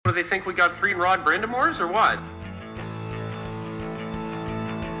But they think we got 3 Rod Brindamores or what?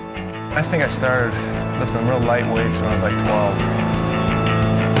 I think I started lifting real light weights when I was like 12.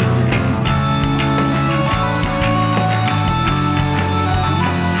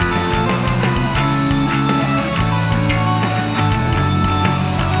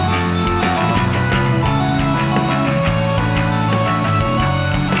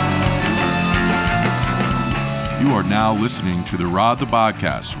 You are now listening to the Rod the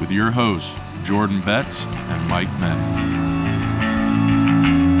Podcast with your hosts, Jordan Betts and Mike Menn.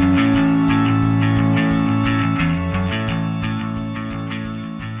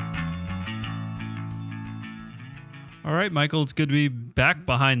 All right, Michael, it's good to be back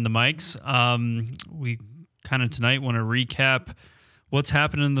behind the mics. We kind of tonight want to recap what's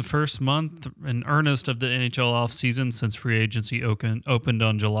happened in the first month in earnest of the NHL offseason since free agency opened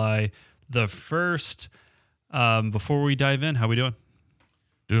on July the 1st. Before we dive in, how we doing?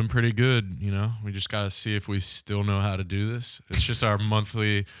 Doing pretty good. You know, we just got to see if we still know how to do this. It's just our month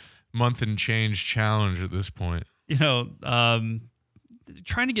and change challenge at this point. You know,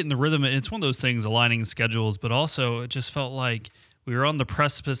 trying to get in the rhythm. It's one of those things, aligning schedules, but also it just felt like we were on the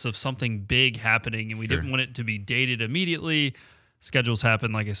precipice of something big happening and we didn't want it to be dated immediately. Schedules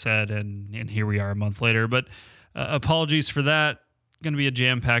happen, like I said, and here we are a month later. But apologies for that. Going to be a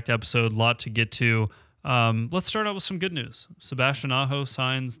jam-packed episode, a lot to get to. Let's start out with some good news. Sebastian Aho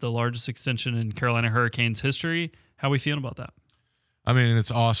signs the largest extension in Carolina Hurricanes history. How are we feeling about that? I mean,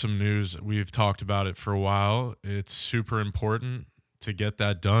 it's awesome news. We've talked about it for a while. It's super important to get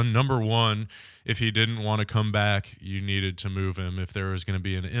that done. Number one, if he didn't want to come back, you needed to move him. If there was going to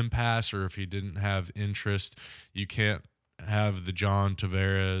be an impasse or if he didn't have interest, you can't have the John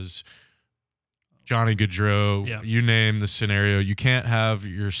Tavares, Johnny Gaudreau, you name the scenario. You can't have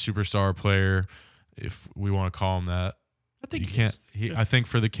your superstar player, if we want to call him that. I think you can't. I think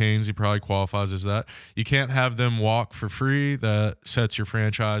for the Canes, he probably qualifies as that. You can't have them walk for free. That sets your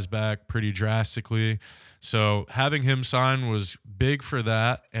franchise back pretty drastically. So having him sign was big for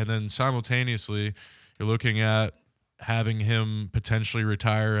that. And then simultaneously, you're looking at having him potentially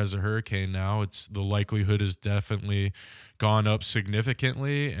retire as a Hurricane now. The likelihood has definitely gone up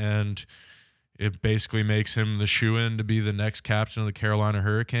significantly, and it basically makes him the shoo-in to be the next captain of the Carolina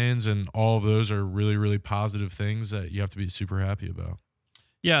Hurricanes, and all of those are really, really positive things that you have to be super happy about.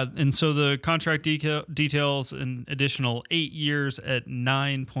 Yeah, and so the contract details an additional 8 years at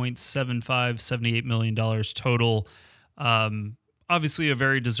 $78 million total. Obviously a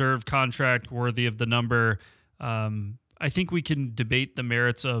very deserved contract, worthy of the number. I think we can debate the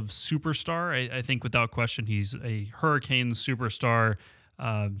merits of superstar. I think without question he's a Hurricane superstar.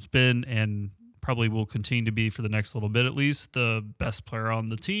 Has been and probably will continue to be for the next little bit at least the best player on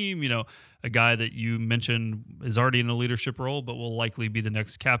the team. You know, a guy that you mentioned is already in a leadership role, but will likely be the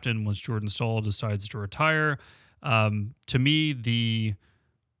next captain once Jordan Staal decides to retire. To me, the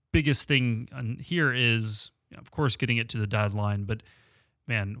biggest thing here is, of course, getting it to the deadline, but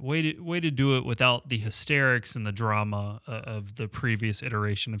man, way to do it without the hysterics and the drama of the previous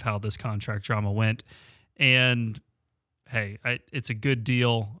iteration of how this contract drama went. And hey, it's a good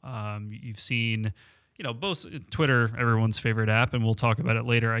deal. You've seen, both Twitter, everyone's favorite app, and we'll talk about it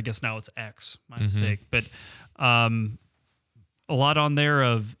later. I guess now it's X, my mistake. But a lot on there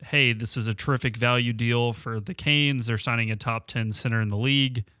of, hey, this is a terrific value deal for the Canes. They're signing a top 10 center in the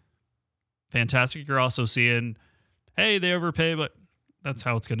league. Fantastic. You're also seeing, hey, they overpay, but that's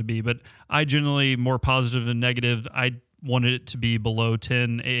how it's going to be. But I generally more positive than negative. I wanted it to be below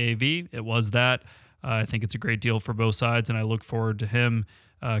 10 AAV. It was that. I think it's a great deal for both sides, and I look forward to him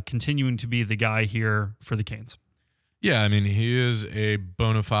continuing to be the guy here for the Canes. Yeah, I mean, he is a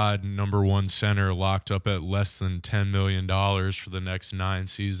bona fide number one center locked up at less than $10 million for the next 9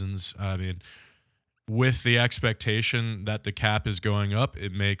 seasons. I mean, with the expectation that the cap is going up,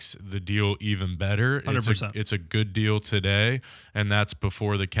 it makes the deal even better. 100%. It's a good deal today, and that's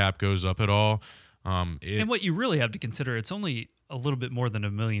before the cap goes up at all. And what you really have to consider, it's only a little bit more than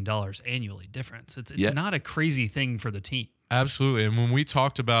 $1 million annually difference. It's not a crazy thing for the team. Absolutely. And when we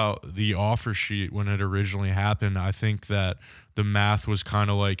talked about the offer sheet when it originally happened, I think that the math was kind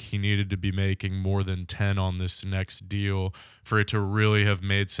of like he needed to be making more than 10 on this next deal for it to really have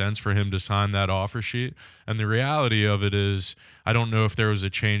made sense for him to sign that offer sheet. And the reality of it is, I don't know if there was a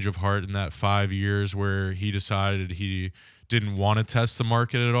change of heart in that 5 years where he decided he didn't want to test the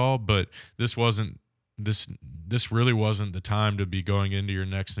market at all, but this really wasn't the time to be going into your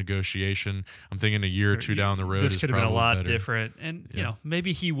next negotiation. I'm thinking a year or two down the road. This could have been a lot better. different. And,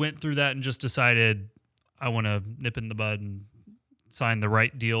 maybe he went through that and just decided, I want to nip in the bud and signed the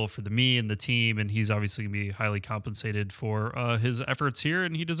right deal for me and the team, and he's obviously going to be highly compensated for his efforts here,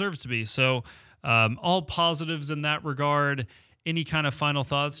 and he deserves to be. So all positives in that regard. Any kind of final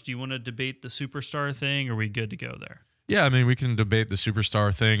thoughts? Do you want to debate the superstar thing, or are we good to go there? Yeah, I mean, we can debate the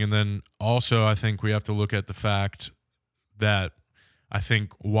superstar thing, and then also I think we have to look at the fact that I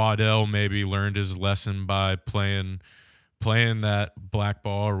think Waddell maybe learned his lesson by playing that black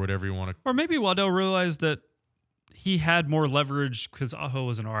ball or whatever you want to. Or maybe Waddell realized that he had more leverage because Aho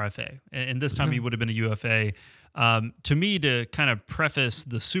was an RFA, and this time he would have been a UFA. To me, to kind of preface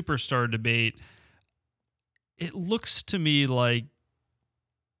the superstar debate, it looks to me like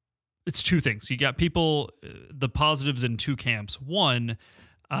it's two things. You got people, the positives in two camps. One,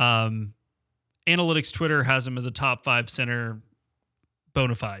 analytics Twitter has him as a top 5 center,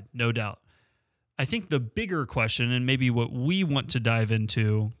 bona fide, no doubt. I think the bigger question, and maybe what we want to dive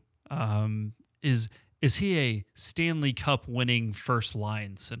into, is he a Stanley Cup winning first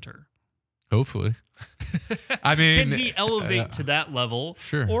line center? Hopefully. I mean, can he elevate to that level?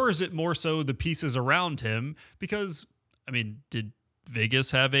 Sure. Or is it more so the pieces around him? Because, I mean, did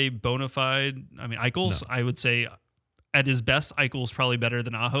Vegas have a bona fide? I mean, Eichel's, No. I would say at his best, Eichel's probably better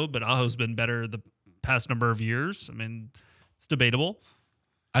than Aho, but Aho's been better the past number of years. I mean, it's debatable.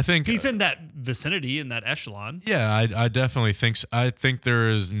 I think He's in that vicinity, in that echelon. Yeah, I definitely think so. I think there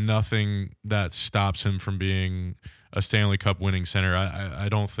is nothing that stops him from being a Stanley Cup winning center. I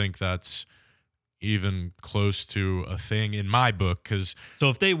don't think that's even close to a thing in my book. So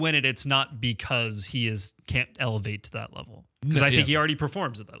if they win it, it's not because can't elevate to that level. Because I think he already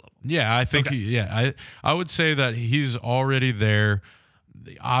performs at that level. Yeah, I think I would say that he's already there.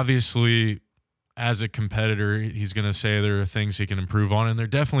 Obviously, as a competitor, he's going to say there are things he can improve on, and there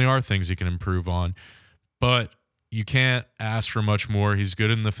definitely are things he can improve on. But you can't ask for much more. He's good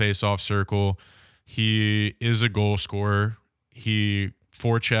in the face-off circle. He is a goal scorer. He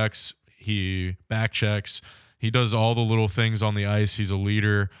forechecks. He backchecks. He does all the little things on the ice. He's a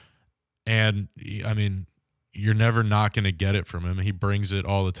leader. And, I mean, you're never not going to get it from him. He brings it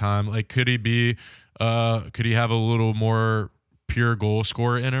all the time. Like, could he have a little more pure goal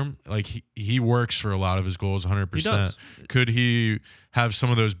scorer in him? Like, he works for a lot of his goals 100%. He does. Could he have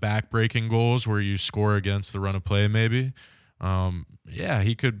some of those back-breaking goals where you score against the run of play maybe? Yeah,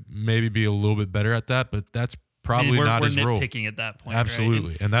 he could maybe be a little bit better at that, but that's probably not his role. We're nitpicking at that point.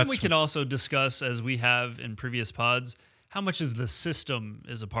 Absolutely. Right? And that's we can also discuss, as we have in previous pods, how much of the system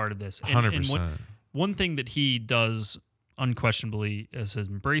is a part of this. 100%. One thing that he does unquestionably is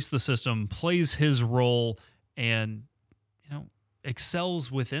embrace the system, plays his role, and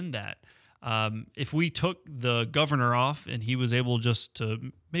excels within that. If we took the governor off and he was able just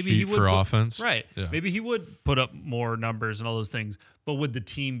to he would for offense, right? Yeah. Maybe he would put up more numbers and all those things. But would the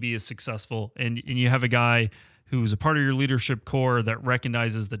team be as successful? And you have a guy who's a part of your leadership core that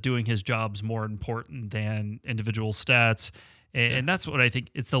recognizes that doing his job's more important than individual stats. And that's what I think.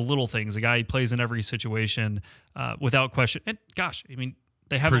 It's the little things. A guy who plays in every situation without question. And gosh, I mean,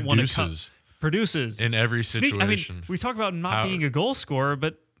 they haven't won a cup. Produces in every situation. I mean, we talk about not being a goal scorer,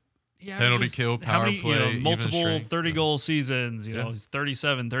 but penalty kill, power play, multiple 30-goal seasons, he's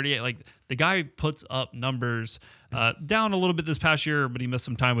 37, 38. Like, the guy puts up numbers down a little bit this past year, but he missed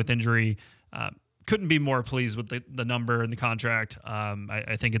some time with injury. Couldn't be more pleased with the number and the contract.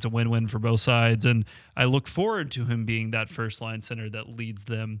 I think it's a win-win for both sides, and I look forward to him being that first-line center that leads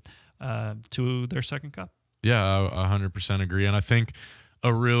them to their second cup. Yeah, I 100% agree. And I think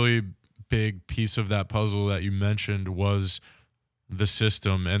a really big piece of that puzzle that you mentioned was the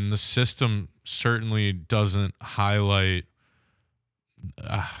system, and the system certainly doesn't highlight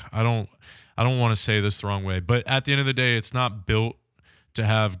I don't want to say this the wrong way, but at the end of the day, it's not built to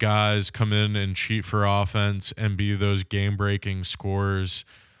have guys come in and cheat for offense and be those game-breaking scorers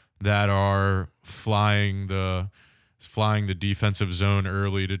that are flying the defensive zone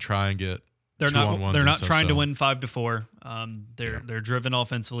early to try and get They're not trying to win 5-4. They're driven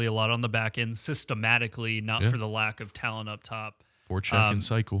offensively a lot on the back end, systematically, not for the lack of talent up top. Forecheck and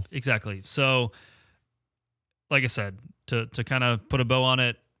cycle. Exactly. So, like I said, to kind of put a bow on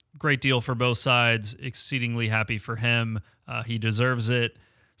it, great deal for both sides. Exceedingly happy for him. He deserves it.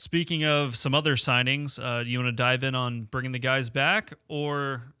 Speaking of some other signings, do you want to dive in on bringing the guys back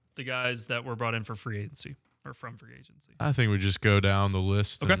or the guys that were brought in for free agency or from free agency? I think we just go down the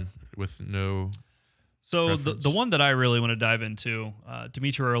list Okay. and with no. So preference. the one that I really want to dive into,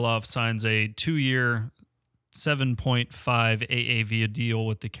 Dmitry Orlov signs a 2-year, $7.5 AAV deal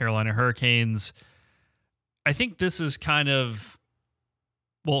with the Carolina Hurricanes. I think this is kind of,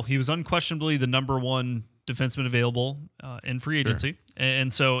 he was unquestionably the number one defenseman available in free agency.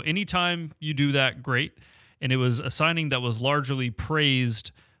 And so anytime you do that, great. and it was a signing that was largely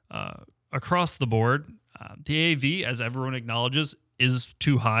praised across the board. The AAV, as everyone acknowledges, is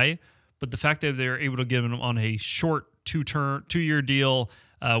too high, but the fact that they're able to give him on a short 2-year deal,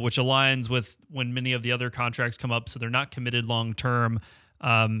 which aligns with when many of the other contracts come up, so they're not committed long term,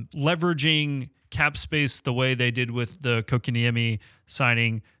 leveraging cap space the way they did with the Kokiniemi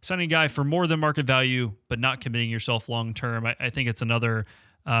signing a guy for more than market value, but not committing yourself long term. I think it's another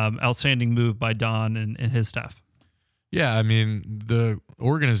outstanding move by Don and his staff. Yeah, I mean, the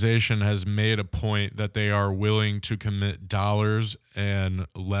organization has made a point that they are willing to commit dollars and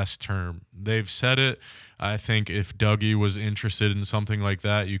less term. They've said it. I think if Dougie was interested in something like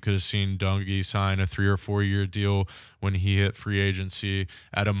that, you could have seen Dougie sign a 3 or 4 year deal when he hit free agency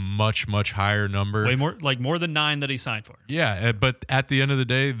at a much, much higher number. Way more, like more than 9 that he signed for. Yeah, but at the end of the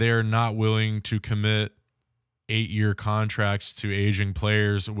day, they are not willing to commit 8-year contracts to aging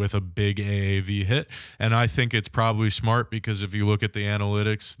players with a big AAV hit. And I think it's probably smart because if you look at the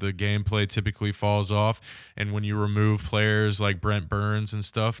analytics, the gameplay typically falls off. And when you remove players like Brent Burns and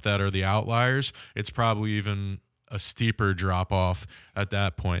stuff that are the outliers, it's probably even a steeper drop off at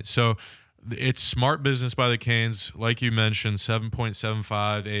that point. So it's smart business by the Canes. Like you mentioned, 7.75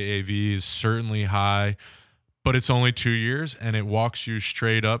 AAV is certainly high, but it's only 2 years and it walks you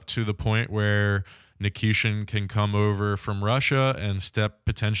straight up to the point where Nikishin can come over from Russia and step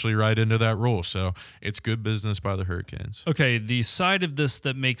potentially right into that role. So it's good business by the Hurricanes. Okay, the side of this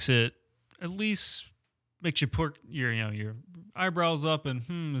that makes it at least makes you put your eyebrows up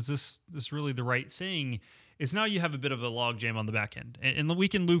and is this really the right thing? Is now you have a bit of a logjam on the back end, and we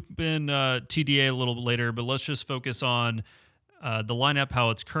can loop in TDA a little bit later. But let's just focus on the lineup,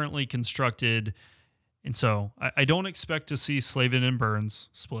 how it's currently constructed. And so I don't expect to see Slavin and Burns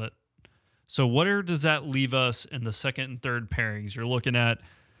split. So where does that leave us in the second and third pairings? You're looking at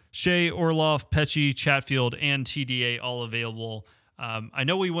Shea, Orlov, Pesci, Chatfield, and TDA all available. I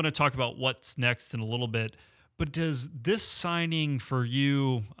know we want to talk about what's next in a little bit, but does this signing for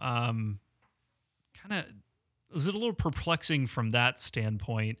you is it a little perplexing from that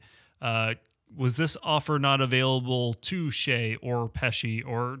standpoint? Was this offer not available to Shea or Pesci,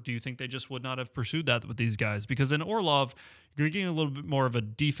 or do you think they just would not have pursued that with these guys? Because in Orlov, you're getting a little bit more of a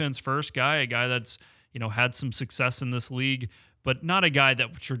defense-first guy, a guy that's had some success in this league, but not a guy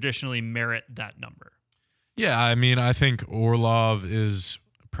that would traditionally merit that number. Yeah, I mean, I think Orlov is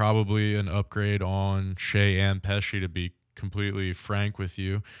probably an upgrade on Shea and Pesci, to be completely frank with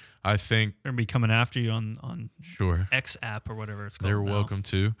you. I think they're going to be coming after you on sure X app or whatever it's called. They're now. Welcome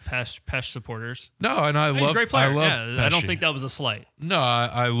to Pesh supporters. No, and I love great player. I love Pesci. I don't think that was a slight. No,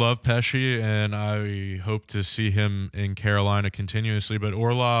 I love Pesci, and I hope to see him in Carolina continuously. But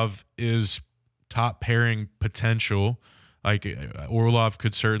Orlov is top pairing potential. Like Orlov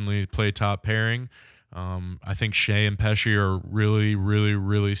could certainly play top pairing. I think Shea and Pesci are really, really,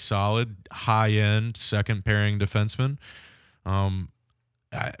 really solid, high end second pairing defensemen.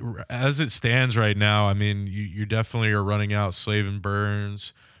 As it stands right now, I mean, you definitely are running out Slavin,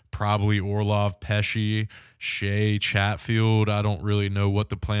 Burns, probably Orlov, Pesci, Shea, Chatfield. I don't really know what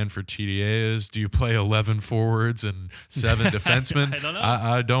the plan for TDA is. Do you play 11 forwards and 7 defensemen? I don't know.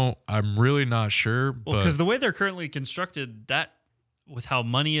 I don't. I'm really not sure. Well, because the way they're currently constructed, that with how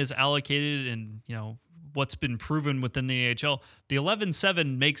money is allocated and what's been proven within the AHL, the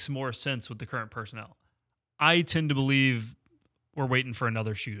 11-7 makes more sense with the current personnel. I tend to believe we're waiting for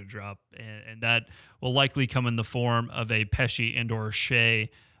another shoe to drop, and that will likely come in the form of a Pesci and or Shea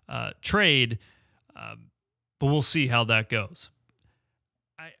trade, but we'll see how that goes.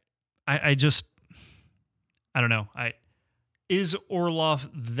 I don't know. Is Orlov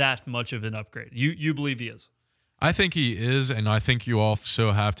that much of an upgrade? You believe he is? I think he is, and I think you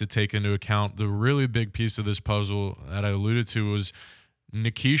also have to take into account the really big piece of this puzzle that I alluded to was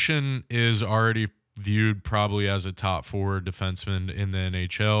Nikishin is already viewed probably as a top forward defenseman in the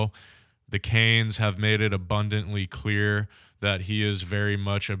NHL. The Canes have made it abundantly clear that he is very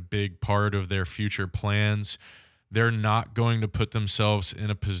much a big part of their future plans. They're not going to put themselves in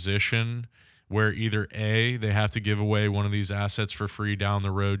a position where either A, they have to give away one of these assets for free down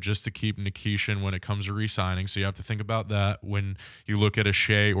the road just to keep Nikishin when it comes to re-signing. So you have to think about that when you look at a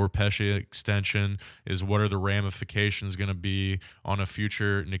Shea or Pesci extension, is what are the ramifications going to be on a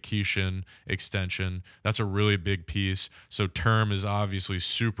future Nikishin extension. That's a really big piece. So term is obviously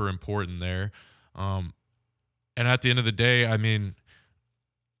super important there. And at the end of the day, I mean,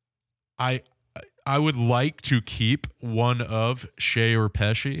 I would like to keep one of Shea or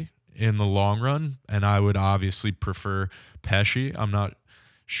Pesci in the long run, and I would obviously prefer Pesci. I'm not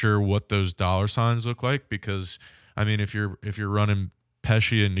sure what those dollar signs look like because, I mean, if you're running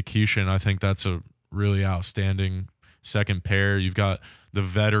Pesci and Nikishin, I think that's a really outstanding second pair. You've got the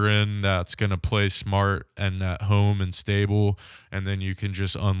veteran that's going to play smart and at home and stable, and then you can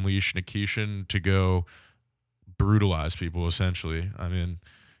just unleash Nikishin to go brutalize people, essentially. I mean,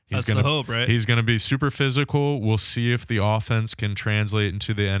 that's the hope, right? He's going to be super physical. We'll see if the offense can translate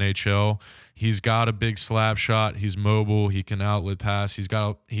into the NHL. He's got a big slap shot. He's mobile. He can outlet pass. He's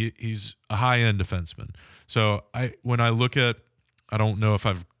a high-end defenseman. So when I look at, I don't know if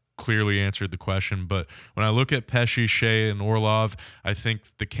I've clearly answered the question, but when I look at Pesce, Shea, and Orlov, I think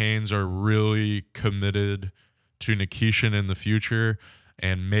the Canes are really committed to Nikishin in the future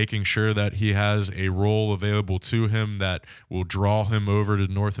and making sure that he has a role available to him that will draw him over to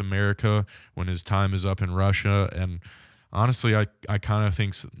North America when his time is up in Russia. And honestly, I kind of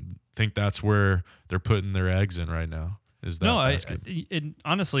think that's where they're putting their eggs in right now. Is that basket.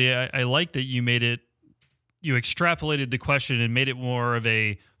 Honestly, I like that you extrapolated the question and made it more of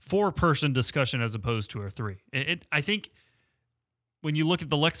a 4-person discussion as opposed to a 3. I think when you look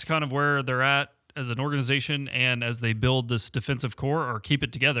at the lexicon of where they're at as an organization and as they build this defensive core or keep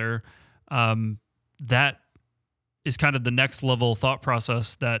it together, that is kind of the next level thought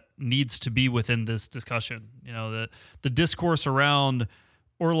process that needs to be within this discussion. You know, the discourse around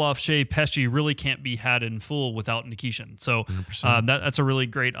Orlov, Shea, Pesce really can't be had in full without Nikishin. So that's a really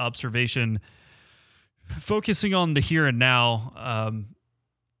great observation. Focusing on the here and now,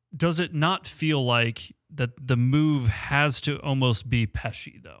 does it not feel like that the move has to almost be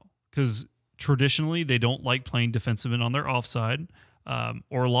Pesce, though? Because traditionally, they don't like playing defensemen on their offside.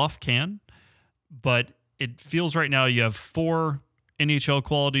 Orlov can, but it feels right now you have 4 NHL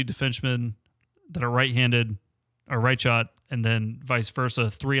quality defensemen that are right-handed or right shot, and then vice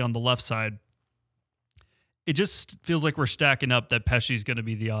versa, 3 on the left side. It just feels like we're stacking up that Pesce's going to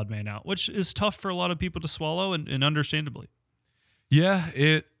be the odd man out, which is tough for a lot of people to swallow, and understandably. Yeah,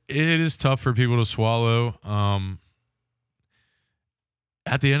 it is tough for people to swallow.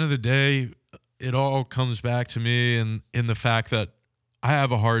 At the end of the day, it all comes back to me in the fact that I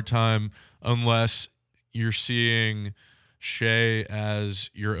have a hard time unless you're seeing Shea as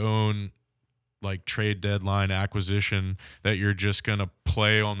your own like trade deadline acquisition that you're just going to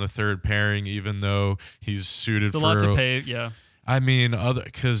play on the third pairing, even though he's suited it's a for lot to pay. Yeah. I mean,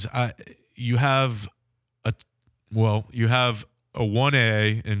 you have a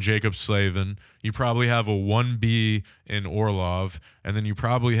 1A in Jacob Slavin. You probably have a 1B in Orlov, and then you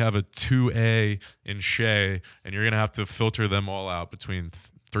probably have a 2A in Shea, and you're going to have to filter them all out between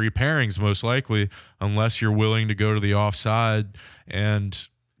 3 pairings most likely, unless you're willing to go to the offside. And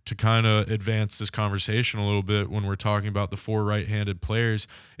to kind of advance this conversation a little bit when we're talking about the 4 right-handed players,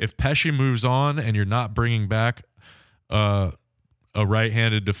 if Pesce moves on and you're not bringing back a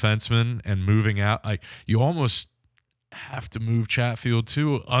right-handed defenseman and moving out, like you almost have to move Chatfield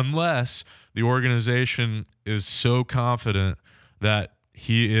too, unless the organization is so confident that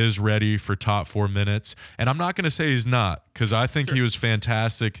he is ready for top 4 minutes. And I'm not going to say he's not, because I think he was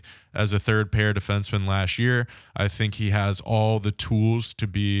fantastic as a third pair defenseman last year. I think he has all the tools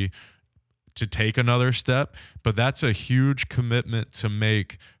to take another step, but that's a huge commitment to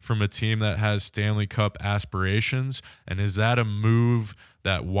make from a team that has Stanley Cup aspirations. And is that a move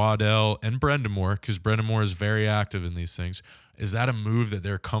that Waddell and Brendamore, because Brendamore is very active in these things, is that a move that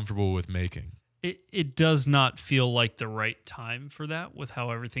they're comfortable with making? It does not feel like the right time for that with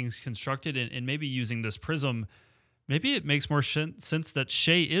how everything's constructed. And maybe using this prism, maybe it makes more sense that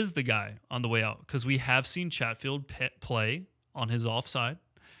Shea is the guy on the way out, because we have seen Chatfield play on his offside.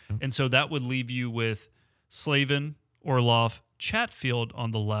 And so that would leave you with Slavin, Orlov, Chatfield on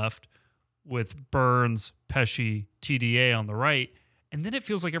the left, with Burns, Pesce, TDA on the right. And then it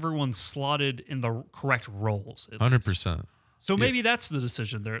feels like everyone's slotted in the correct roles. 100%. So maybe that's the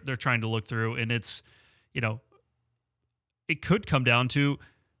decision they're trying to look through. And it's, it could come down to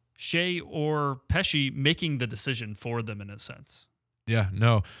Shea or Pesce making the decision for them in a sense. Yeah,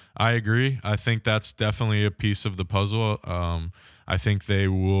 no, I agree. I think that's definitely a piece of the puzzle. I think they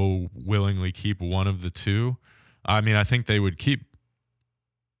will willingly keep one of the two. I mean, I think they would keep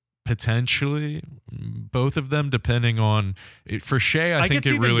potentially both of them, depending on it. For Shea, I think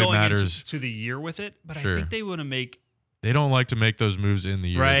it really matters to the year with it, but I think they want to make. They don't like to make those moves in the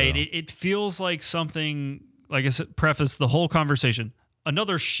year, right? It feels like something. Like I said, preface the whole conversation.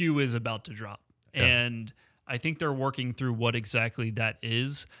 Another shoe is about to drop, and I think they're working through what exactly that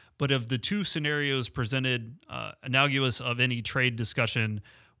is. But of the 2 scenarios presented, analogous of any trade discussion,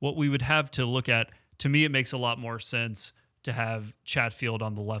 what we would have to look at, to me, it makes a lot more sense to have Chatfield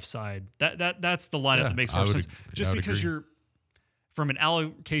on the left side. That's the lineup that makes more sense. Just because you're, from an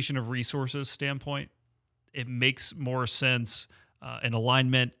allocation of resources standpoint, it makes more sense and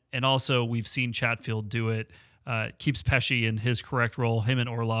alignment. And also, we've seen Chatfield do it. Keeps Pesci in his correct role. Him and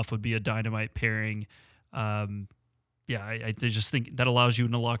Orloff would be a dynamite pairing. I just think that allows you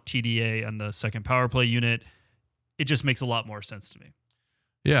to lock TDA on the second power play unit. It just makes a lot more sense to me.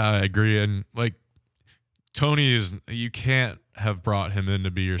 Yeah, I agree. And like Tony you can't have brought him in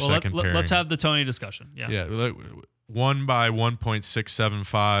to be your second pairing. Let's have the Tony discussion. Yeah. Like, 1 by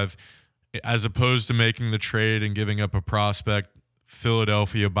 1.675, as opposed to making the trade and giving up a prospect.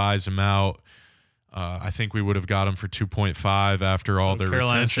 Philadelphia buys him out. I think we would have got him for 2.5 after all their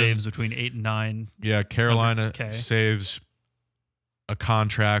Carolina retention. saves between 8 and 9. Yeah, Carolina saves a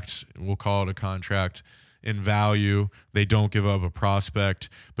contract. We'll call it a contract in value. They don't give up a prospect,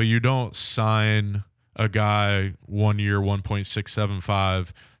 but you don't sign a guy 1 year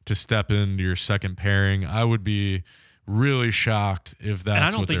 1.675 to step into your second pairing. I would be really shocked if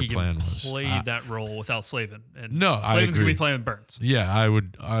that's what their plan was. I don't think he can play that role without Slavin. And no, I agree. Slavin's going to be playing with Burns. Yeah, I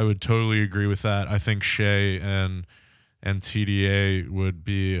would totally agree with that. I think Shea and TDA would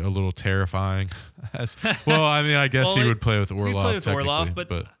be a little terrifying. I guess he would play with Orloff.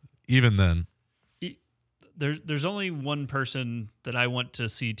 But even then. There's only one person that I want to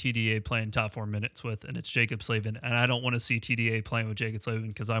see TDA playing top 4 minutes with, and it's Jacob Slavin. And I don't want to see TDA playing with Jacob Slavin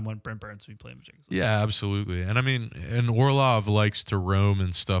because I want Brent Burns to be playing with Jacob Slavin. Yeah, absolutely. And I mean, and Orlov likes to roam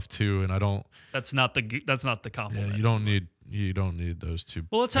and stuff too. And I don't. That's not the compliment. Yeah, you don't need those two.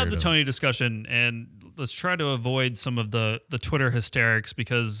 Well, let's have the Tony discussion, and let's try to avoid some of the Twitter hysterics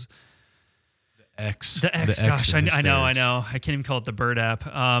because the X. Gosh, I know. I can't even call it the Bird app.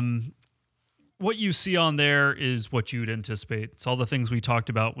 What you see on there is what you'd anticipate. It's all the things we talked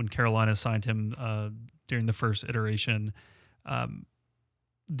about when Carolina signed him during the first iteration.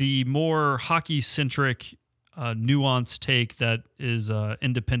 The more hockey-centric, nuanced take that is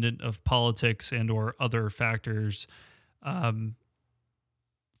independent of politics and or other factors, from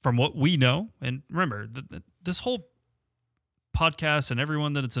what we know, and remember, this whole podcast and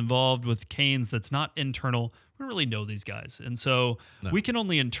everyone that it's involved with Canes that's not internal, we don't really know these guys. And so we can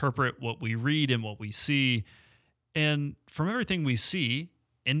only interpret what we read and what we see. And from everything we see,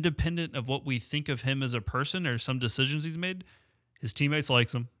 independent of what we think of him as a person or some decisions he's made, his teammates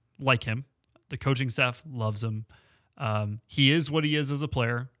like him. The coaching staff loves him. He is what he is as a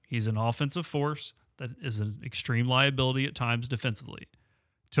player. He's an offensive force that is an extreme liability at times defensively.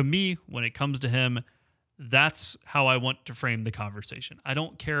 To me, when it comes to him, that's how I want to frame the conversation. I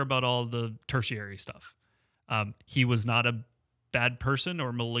don't care about all the tertiary stuff. He was not a bad person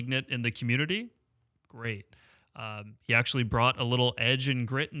or malignant in the community. Great. He actually brought a little edge and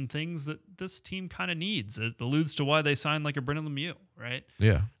grit and things that this team kind of needs. It alludes to why they signed like a Brendan Lemieux, right?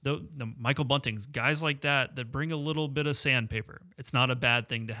 Yeah. The Michael Buntings, guys like that bring a little bit of sandpaper. It's not a bad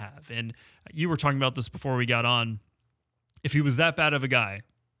thing to have. And you were talking about this before we got on. If he was that bad of a guy,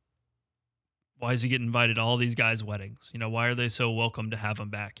 why is he getting invited to all these guys' weddings? Why are they so welcome to have him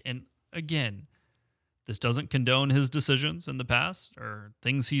back? And again, this doesn't condone his decisions in the past or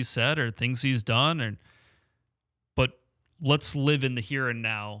things he's said or things he's done. But let's live in the here and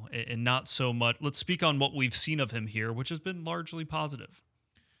now and not so much. Let's speak on what we've seen of him here, which has been largely positive.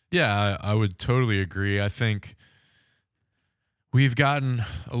 Yeah, I would totally agree. I think we've gotten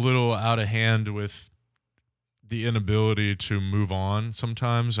a little out of hand with the inability to move on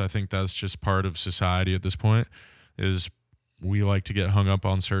sometimes. I think that's just part of society at this point, is we like to get hung up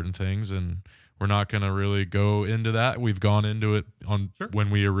on certain things, and we're not going to really go into that. We've gone into it on when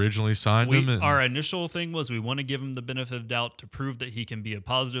we originally signed him. Our initial thing was we want to give him the benefit of doubt to prove that he can be a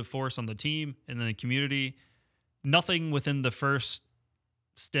positive force on the team and in the community. Nothing within the first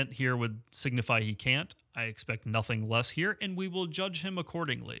stint here would signify he can't. I expect nothing less here, and we will judge him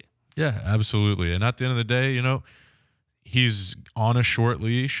accordingly. Yeah, absolutely. And at the end of the day, he's on a short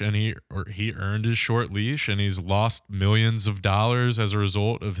leash, and he earned his short leash, and he's lost millions of dollars as a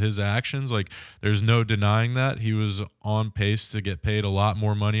result of his actions. Like, there's no denying that. He was on pace to get paid a lot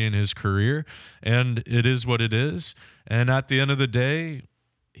more money in his career, and it is what it is. And at the end of the day,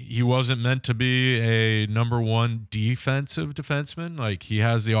 he wasn't meant to be a number one defensive defenseman. Like, he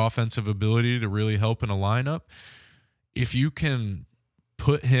has the offensive ability to really help in a lineup. If you can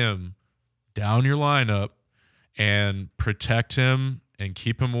put him down your lineup and protect him and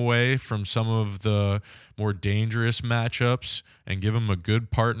keep him away from some of the more dangerous matchups and give him a good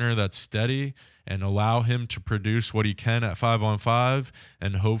partner that's steady and allow him to produce what he can at 5-on-5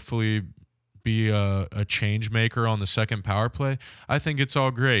 and hopefully be a change maker on the second power play, I think it's all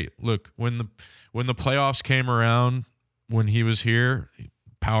great. Look, when the playoffs came around, when he was here,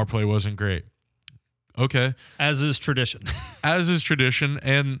 power play wasn't great. Okay. As is tradition.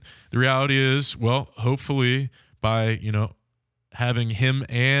 And the reality is, well, hopefully by, having him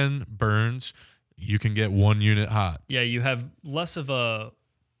and Burns, you can get 1 unit hot. Yeah, you have less of a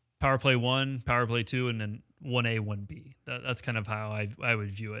power play 1, power play 2, and then 1A, 1B. That's kind of how I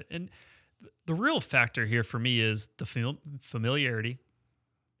would view it. And the real factor here for me is the familiarity.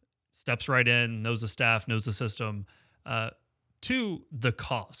 Steps right in, knows the staff, knows the system. To the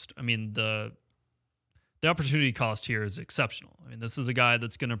cost. I mean, the opportunity cost here is exceptional. I mean, this is a guy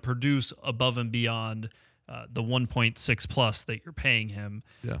that's going to produce above and beyond the 1.6 plus that you're paying him.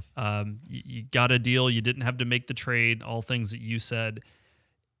 Yeah. You got a deal. You didn't have to make the trade. All things that you said.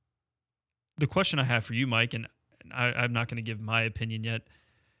 The question I have for you, Mike, and I'm not going to give my opinion yet.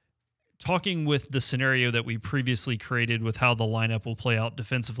 Talking with the scenario that we previously created with how the lineup will play out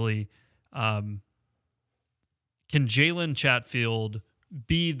defensively, can Jalen Chatfield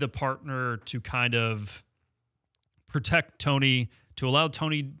be the partner to kind of protect Tony, to allow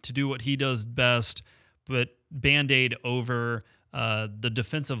Tony to do what he does best, but Band-Aid over the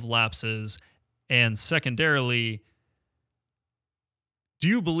defensive lapses? And secondarily, do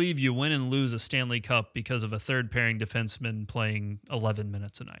you believe you win and lose a Stanley Cup because of a third pairing defenseman playing 11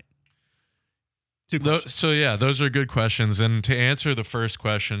 minutes a night? So, yeah, those are good questions. And to answer the first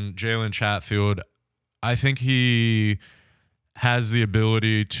question, Jalen Chatfield, I think he has the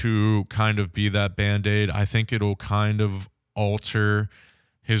ability to kind of be that Band-Aid. I think it'll kind of alter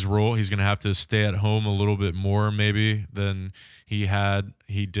his role. He's going to have to stay at home a little bit more maybe than he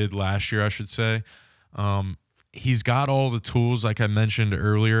did last year, I should say. He's got all the tools, like I mentioned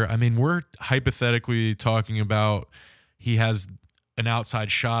earlier. I mean, we're hypothetically talking about he has an outside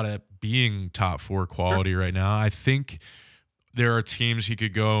shot at being top 4 quality right now. I think there are teams he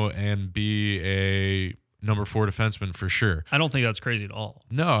could go and be a number 4 defenseman for sure. I don't think that's crazy at all.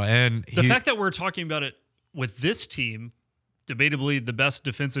 No, and the fact that we're talking about it with this team, debatably the best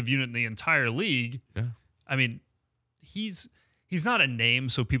defensive unit in the entire league. Yeah. I mean, he's not a name,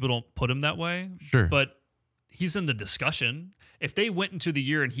 so people don't put him that way. Sure. But he's in the discussion. If they went into the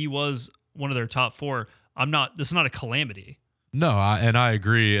year and he was one of their top 4, this is not a calamity. No, I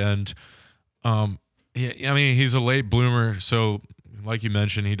agree. And I mean, he's a late bloomer, so like you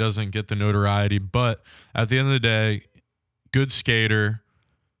mentioned, he doesn't get the notoriety. But at the end of the day, good skater,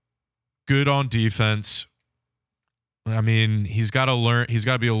 good on defense. I mean, he's got to learn. He's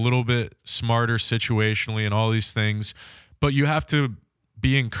got to be a little bit smarter situationally and all these things. But you have to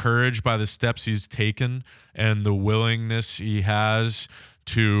be encouraged by the steps he's taken and the willingness he has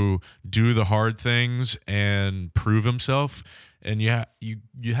to do the hard things and prove himself. And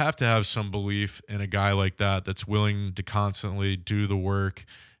you have to have some belief in a guy like that that's willing to constantly do the work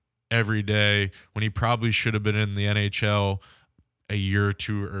every day when he probably should have been in the NHL a year or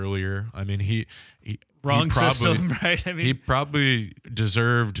two earlier. I mean, Wrong system, right? I mean, he probably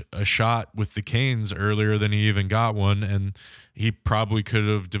deserved a shot with the Canes earlier than he even got one, and he probably could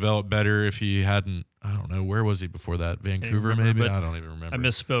have developed better if he hadn't. I don't know, where was he before that? Vancouver, maybe? I don't even remember. I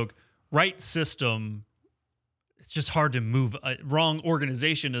misspoke. Right system. It's just hard to move. Wrong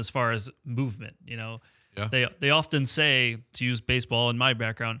organization as far as movement. You know, Yeah. They often say, to use baseball in my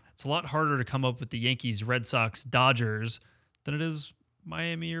background, it's a lot harder to come up with the Yankees, Red Sox, Dodgers than it is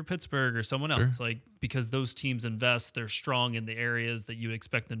Miami or Pittsburgh or someone else. Sure. Like, because those teams invest, they're strong in the areas that you would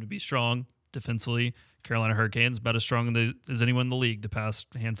expect them to be strong defensively. Carolina Hurricanes about as strong as anyone in the league the past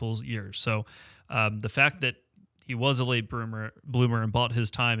handful of years. So the fact that he was a late bloomer and bought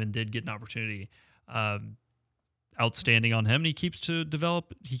his time and did get an opportunity, outstanding on him. And he keeps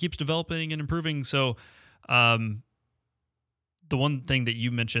developing and improving. So the one thing that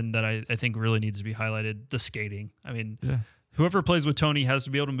you mentioned that I think really needs to be highlighted, the skating. I mean, whoever plays with Tony has to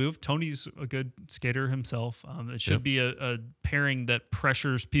be able to move. Tony's a good skater himself. It should be a pairing that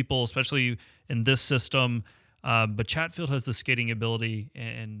pressures people, especially in this system. But Chatfield has the skating ability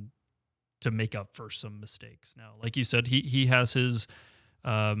and to make up for some mistakes. Now, like you said, he has his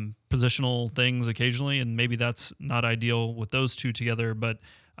positional things occasionally, and maybe that's not ideal with those two together. But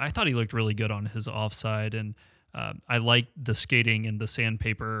I thought he looked really good on his offside, and I like the skating and the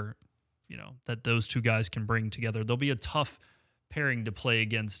sandpaper, that those two guys can bring together. They'll be a tough pairing to play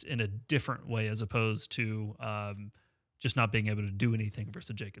against in a different way, as opposed to just not being able to do anything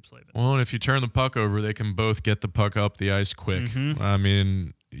versus Jacob Slavin. Well, and if you turn the puck over, they can both get the puck up the ice quick. Mm-hmm. I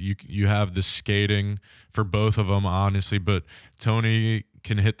mean, you have the skating for both of them, honestly, but Tony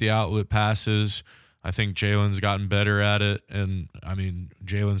can hit the outlet passes. I think Jalen's gotten better at it, and I mean,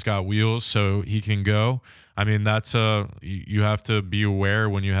 Jalen's got wheels, so he can go. I mean, that's you have to be aware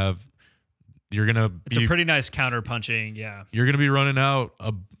when you have. It's a pretty nice counter punching, yeah. You're gonna be running out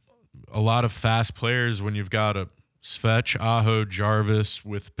a lot of fast players when you've got a Svetch, Aho, Jarvis,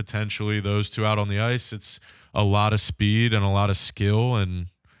 with potentially those two out on the ice, it's a lot of speed and a lot of skill, and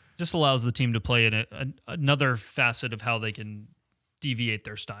just allows the team to play in another facet of how they can deviate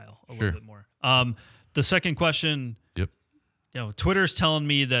their style a little bit more. The second question, yep. Twitter's telling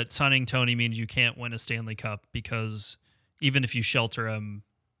me that signing Tony means you can't win a Stanley Cup because even if you shelter him,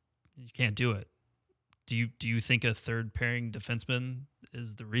 you can't do it. Do you think a third pairing defenseman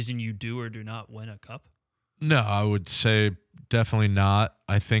is the reason you do or do not win a cup? No, I would say definitely not.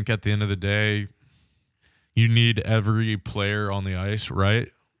 I think at the end of the day, you need every player on the ice, right?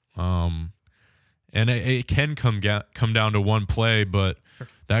 And it can come down to one play, but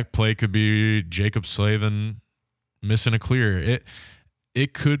that play could be Jacob Slavin missing a clear.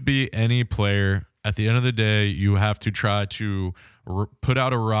 It could be any player. At the end of the day, you have to try to put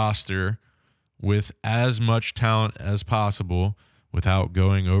out a roster with as much talent as possible without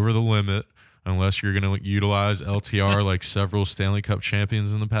going over the limit, unless you're going to utilize LTR like several Stanley Cup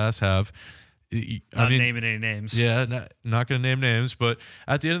champions in the past have. Not naming any names. Yeah, not going to name names, but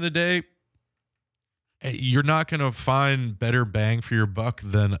at the end of the day, you're not going to find better bang for your buck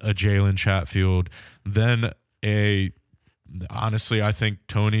than a Jalen Chatfield, than honestly, I think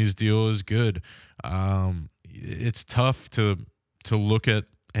Tony's deal is good. It's tough to look at,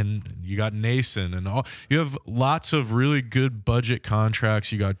 and you got Nason and all. You have lots of really good budget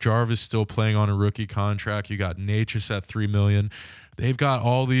contracts. You got Jarvis still playing on a rookie contract. You got Natchez at $3 million. They've got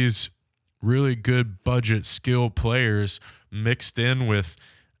all these really good budget skill players mixed in with.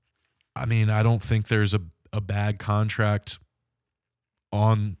 I mean, I don't think there's a bad contract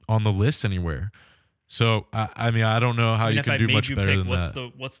on the list anywhere. So I mean, I don't know how you can do much better than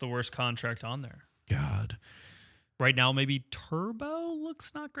that. What's the worst contract on there? God. Right now, maybe Turbo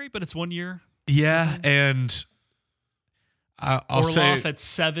looks not great, but it's 1 year. Yeah, and I'll say Orlov at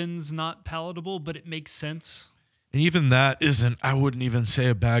 7's not palatable, but it makes sense. Even that isn't. I wouldn't even say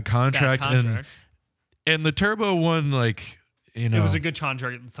a bad contract. And the Turbo one, like, it was a good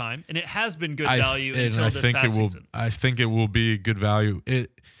contract at the time, and it has been good value until this past season. I think it will be good value.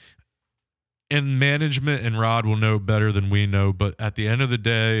 And management and Rod will know better than we know, but at the end of the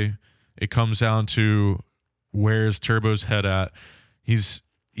day, it comes down to where's Turbo's head at. He's,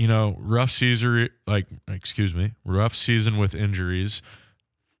 rough season with injuries.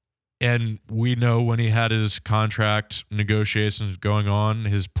 And we know when he had his contract negotiations going on,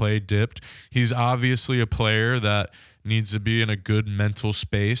 his play dipped. He's obviously a player that needs to be in a good mental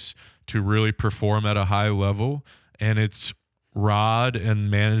space to really perform at a high level. And it's Rod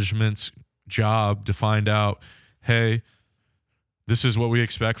and management's job to find out, hey, this is what we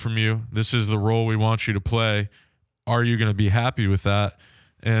expect from you. This is the role we want you to play. Are you going to be happy with that?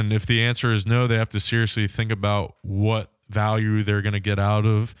 And if the answer is no, they have to seriously think about what value they're going to get out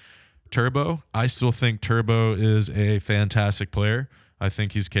of Turbo. I still think Turbo is a fantastic player. I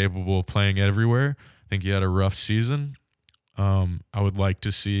think he's capable of playing everywhere. I think he had a rough season. I would like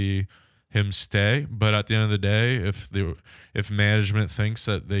to see him stay, but at the end of the day, if management thinks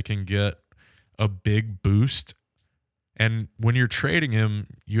that they can get a big boost, and when you're trading him,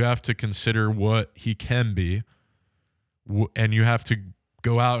 you have to consider what he can be, and you have to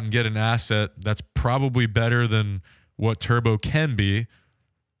go out and get an asset that's probably better than what Turbo can be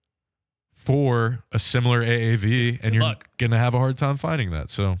for a similar AAV, and you're going to have a hard time finding that.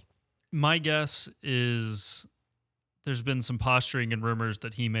 So my guess is there's been some posturing and rumors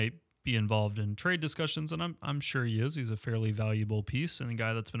that he may be involved in trade discussions, and I'm sure he is. He's a fairly valuable piece and a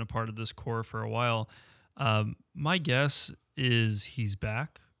guy that's been a part of this core for a while. My guess is he's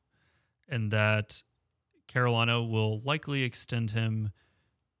back, and that Carolina will likely extend him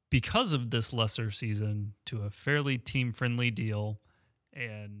because of this lesser season to a fairly team-friendly deal,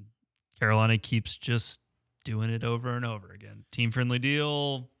 and Carolina keeps just doing it over and over again. Team-friendly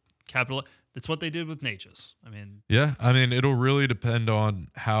deal, capital. That's what they did with Natchez. It'll really depend on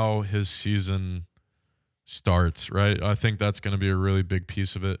how his season starts, right? I think that's going to be a really big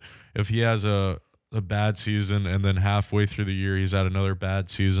piece of it. If he has a bad season and then halfway through the year he's had another bad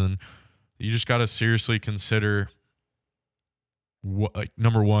season, you just got to seriously consider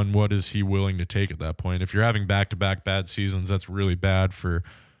number one, what is he willing to take at that point? If you're having back-to-back bad seasons, that's really bad for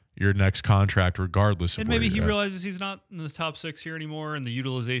your next contract, regardless of and where maybe he you're at. Realizes he's not in the top 6 here anymore, and the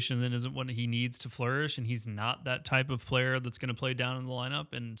utilization then isn't what he needs to flourish, and he's not that type of player that's going to play down in the lineup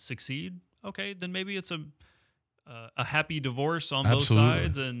and succeed. Okay, then maybe it's a happy divorce on both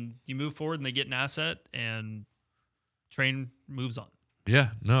sides, and you move forward, and they get an asset, and train moves on. Yeah,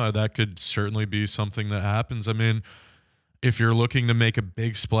 no, that could certainly be something that happens. I mean, if you're looking to make a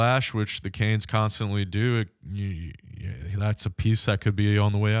big splash, which the Canes constantly do, that's a piece that could be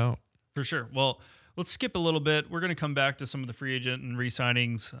on the way out. For sure. Well, let's skip a little bit. We're going to come back to some of the free agent and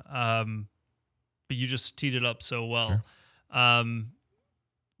re-signings, but you just teed it up so well. Sure.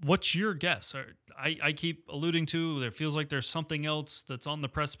 What's your guess? I keep alluding to there feels like there's something else that's on the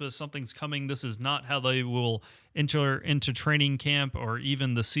precipice. Something's coming. This is not how they will enter into training camp or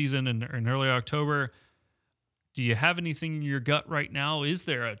even the season in early October. Do you have anything in your gut right now? Is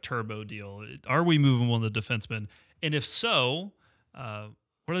there a turbo deal? Are we moving one of the defensemen? And if so, what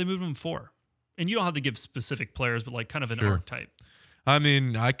are they moving them for? And you don't have to give specific players, but like kind of an archetype. I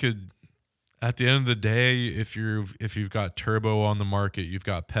mean, I could. At the end of the day, if you've got Turbo on the market, you've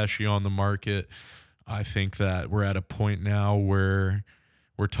got Pesce on the market, I think that we're at a point now where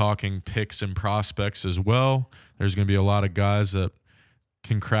we're talking picks and prospects as well. There's going to be a lot of guys that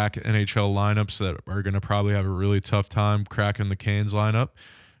can crack NHL lineups that are going to probably have a really tough time cracking the Canes lineup,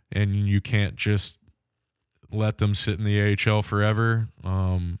 and you can't just let them sit in the AHL forever.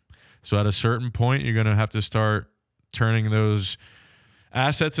 So at a certain point, you're going to have to start turning those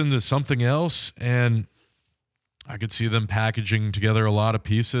assets into something else, and I could see them packaging together a lot of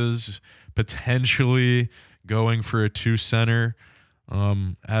pieces, potentially going for a 2-center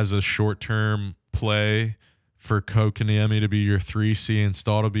as a short-term play for Kotkaniemi to be your 3C and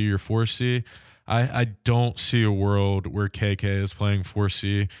Stahl to be your 4C. I don't see a world where KK is playing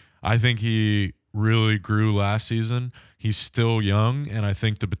 4C. I think he really grew last season. He's still young, and I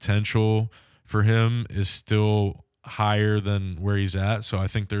think the potential for him is still higher than where he's at. So I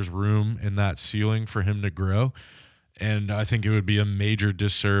think there's room in that ceiling for him to grow. And I think it would be a major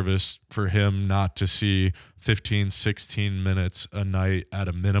disservice for him not to see 15, 16 minutes a night at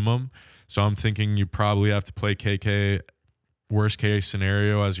a minimum. So I'm thinking you probably have to play KK worst case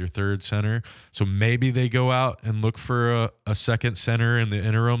scenario as your third center. So maybe they go out and look for a second center in the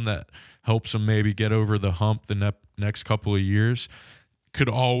interim that helps them maybe get over the hump the next couple of years. Could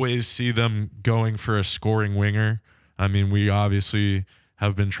always see them going for a scoring winger. I mean, we obviously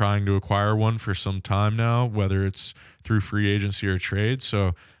have been trying to acquire one for some time now, whether it's through free agency or trade.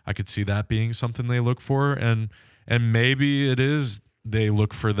 So I could see that being something they look for. And maybe it is they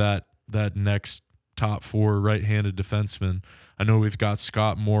look for that next top 4 right-handed defenseman. I know we've got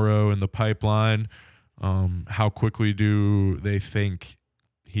Scott Morrow in the pipeline. How quickly do they think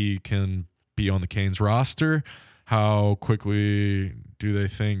he can be on the Canes roster? How quickly do they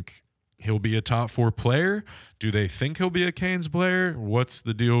think he'll be a top 4 player? Do they think he'll be a Canes player? What's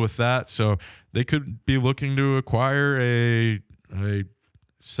the deal with that? So they could be looking to acquire a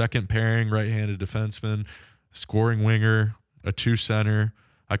second pairing right-handed defenseman, scoring winger, a 2-center.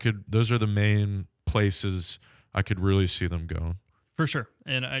 Those are the main places I could really see them going. For sure.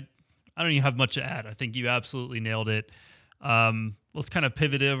 And I don't even have much to add. I think you absolutely nailed it. Let's kind of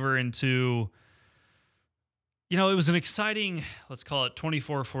pivot over into, it was an exciting, let's call it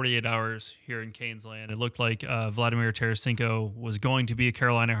 24, 48 hours here in Canes land. It looked like Vladimir Tarasenko was going to be a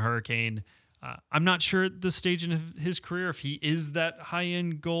Carolina Hurricane. I'm not sure at this stage in his career if he is that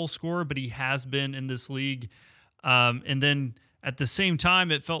high-end goal scorer, but he has been in this league. And then at the same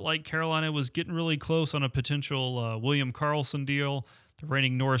time, it felt like Carolina was getting really close on a potential William Karlsson deal, the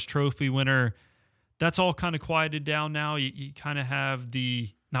reigning Norris Trophy winner. That's all kind of quieted down now. You kind of have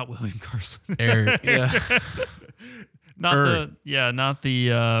not William Karlsson. Eric, yeah. not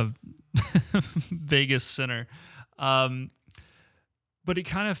the Vegas center. But it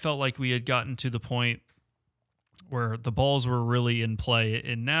kind of felt like we had gotten to the point where the balls were really in play.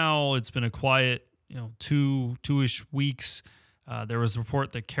 And now it's been a quiet, two-ish weeks. There was a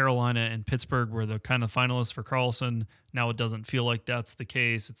report that Carolina and Pittsburgh were the kind of finalists for Karlsson. Now it doesn't feel like that's the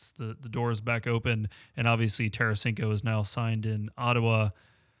case. It's the door is back open, and obviously Tarasenko is now signed in Ottawa.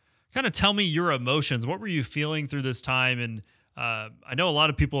 Kind of tell me your emotions. What were you feeling through this time? And I know a lot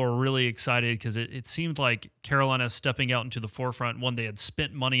of people are really excited because it seemed like Carolina stepping out into the forefront. One, they had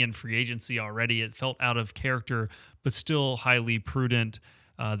spent money in free agency already. It felt out of character, but still highly prudent.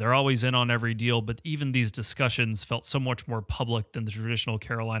 They're always in on every deal, but even these discussions felt so much more public than the traditional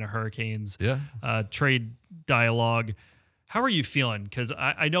Carolina Hurricanes trade dialogue. How are you feeling? Because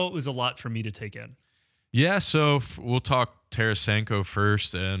I know it was a lot for me to take in. Yeah, so we'll talk Tarasenko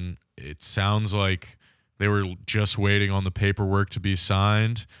first, and it sounds like they were just waiting on the paperwork to be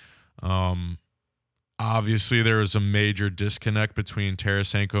signed. Obviously, there was a major disconnect between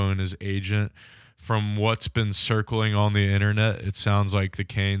Tarasenko and his agent. From what's been circling on the internet, it sounds like the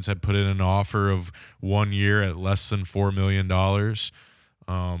Canes had put in an offer of 1 year at less than $4 million.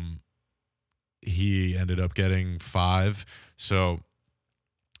 He ended up getting 5. So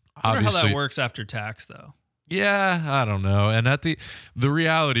I wonder obviously, how that works after tax, though. Yeah, I don't know. And the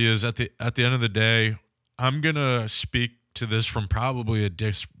reality is at the end of the day, I'm gonna speak to this from probably a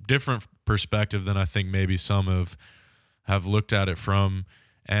different perspective than I think maybe some have looked at it from.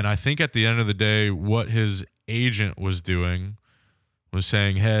 And I think at the end of the day, what his agent was doing was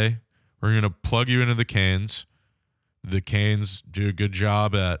saying, hey, we're going to plug you into the Canes. The Canes do a good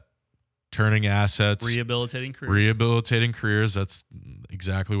job at turning assets. Rehabilitating careers. That's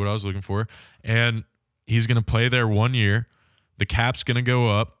exactly what I was looking for. And he's going to play there 1 year. The cap's going to go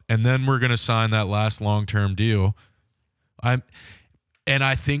up. And then we're going to sign that last long-term deal. And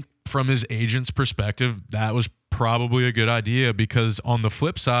I think from his agent's perspective, that was probably a good idea, because on the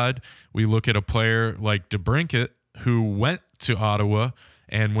flip side, we look at a player like DeBrincat who went to Ottawa,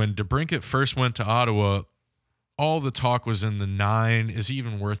 and when DeBrincat first went to Ottawa, all the talk was in the 9, is he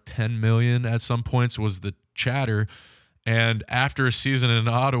even worth $10 million at some points was the chatter. And after a season in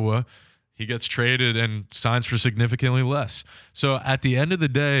Ottawa, he gets traded and signs for significantly less. So at the end of the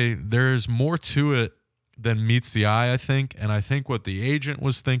day, there's more to it than meets the eye, I think. And I think what the agent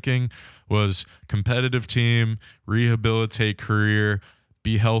was thinking was competitive team, rehabilitate career,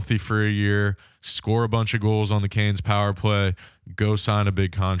 be healthy for a year, score a bunch of goals on the Canes power play, go sign a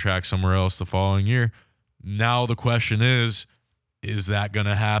big contract somewhere else the following year. Now the question is that going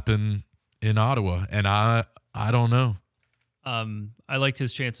to happen in Ottawa? And I don't know. I liked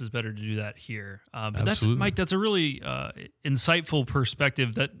his chances better to do that here. But Absolutely. Mike, that's a really insightful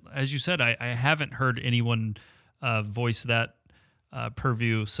perspective that, as you said, I haven't heard anyone voice that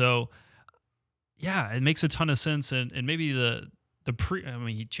purview. So, yeah, it makes a ton of sense. And maybe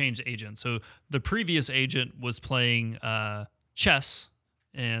he changed agents. So the previous agent was playing chess,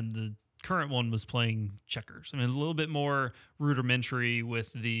 and the current one was playing checkers. I mean, a little bit more rudimentary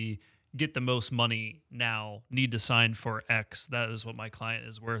with the get the most money now, need to sign for X. That is what my client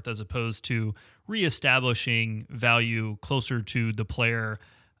is worth, as opposed to reestablishing value closer to the player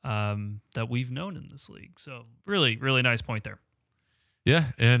that we've known in this league. So really, really nice point there.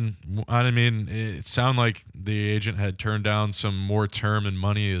 Yeah, and I mean, it sounded like the agent had turned down some more term and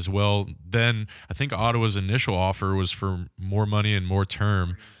money as well. Then I think Ottawa's initial offer was for more money and more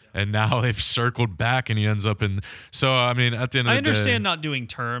term. And now they've circled back, and he ends up in. So I mean, at the end of the day, I understand not doing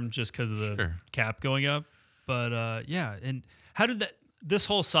term just because of the cap going up, but yeah. And how did this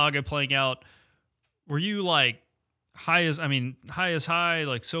whole saga playing out? Were you like high as high,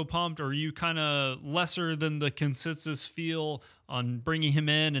 like so pumped, or are you kind of lesser than the consensus feel on bringing him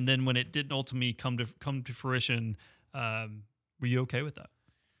in? And then when it didn't ultimately come to fruition, were you okay with that?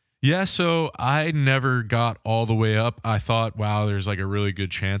 Yeah, so I never got all the way up. I thought, wow, there's like a really good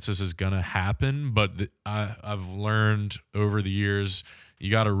chance this is going to happen. But I've learned over the years,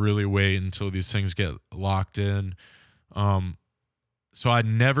 you got to really wait until these things get locked in. So I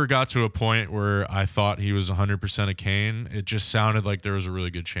never got to a point where I thought he was 100% a Kane. It just sounded like there was a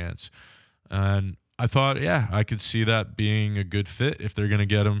really good chance. And I thought, yeah, I could see that being a good fit if they're going to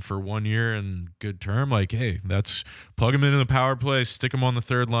get him for 1 year and good term. Like, hey, that's plug him into the power play, stick him on the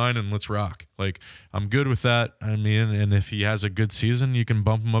third line, and let's rock. Like, I'm good with that. I mean, and if he has a good season, you can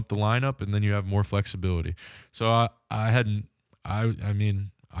bump him up the lineup, and then you have more flexibility. So I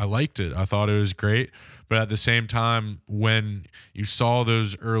liked it. I thought it was great. But at the same time, when you saw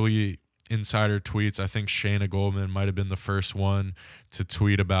those early insider tweets, I think Shayna Goldman might have been the first one to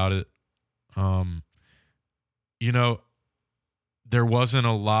tweet about it. There wasn't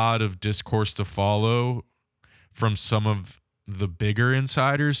a lot of discourse to follow from some of the bigger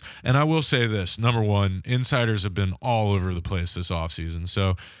insiders. And I will say this, number one, insiders have been all over the place this offseason.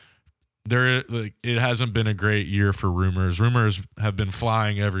 So it hasn't been a great year for rumors. Rumors have been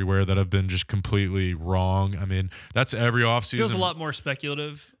flying everywhere that have been just completely wrong. I mean, that's every offseason. Feels a lot more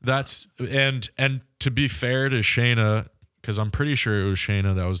speculative. And to be fair to Shayna, because I'm pretty sure it was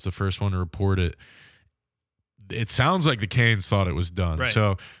Shayna that was the first one to report it. It sounds like the Canes thought it was done. Right.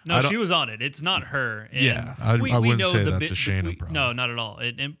 So no, she was on it. It's not her. And yeah, I wouldn't say that's a Shayna problem. No, not at all.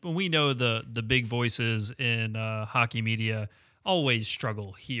 And we know the big voices in hockey media always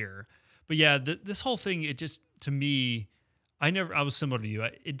struggle here. But yeah, this whole thing, it just, to me, I was similar to you.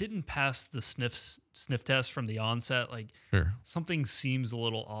 It didn't pass the sniff test from the onset. Like, something seems a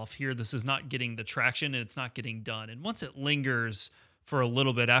little off here. This is not getting the traction, and it's not getting done. And once it lingers for a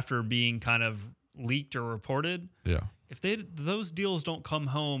little bit after being kind of leaked or reported, if those deals don't come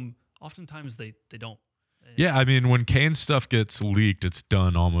home, oftentimes they don't. Yeah, I mean, when Kane stuff gets leaked, it's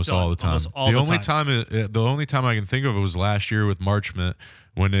done almost all the time. The only time I can think of was last year with Marchment,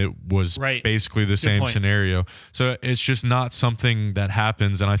 when it was Right. basically the That's a good same point. scenario. So it's just not something that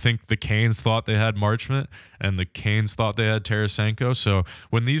happens. And I think the Canes thought they had Marchment and the Canes thought they had Tarasenko. So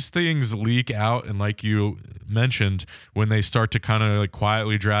when these things leak out, and like you mentioned, when they start to kind of like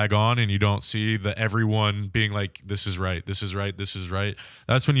quietly drag on and you don't see everyone being like, this is right, this is right, this is right,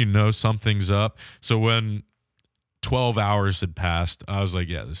 that's when you know something's up. So when 12 hours had passed, I was like,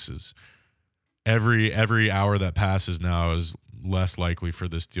 yeah, this is every hour that passes now is less likely for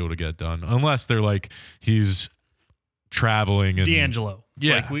this deal to get done, unless they're like he's traveling and D'Angelo.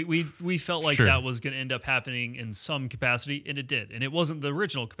 Yeah. Like we felt like Sure. that was going to end up happening in some capacity, and it did. And it wasn't the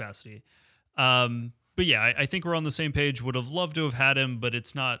original capacity. But yeah, I think we're on the same page. Would have loved to have had him, but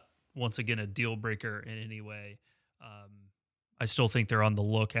it's not, once again, a deal breaker in any way. I still think they're on the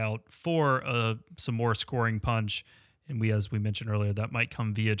lookout for some more scoring punch. And as we mentioned earlier, that might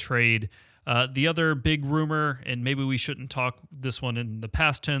come via trade. The other big rumor, and maybe we shouldn't talk this one in the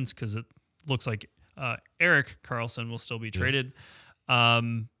past tense because it looks like Erik Karlsson will still be traded.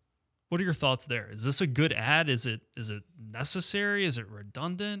 What are your thoughts there? Is this a good ad? Is it necessary? Is it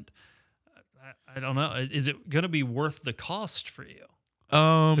redundant? I don't know. Is it going to be worth the cost for you?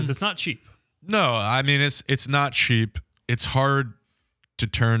 Because it's not cheap. No, I mean it's not cheap. It's hard to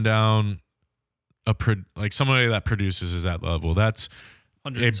turn down like somebody that produces at that level. That's a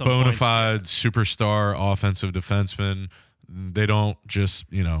bona fide superstar offensive defenseman. They don't just,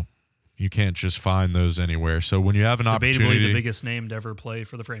 you can't just find those anywhere. So when you have an opportunity, debatably the biggest name to ever play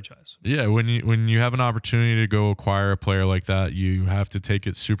for the franchise. Yeah, when you have an opportunity to go acquire a player like that, you have to take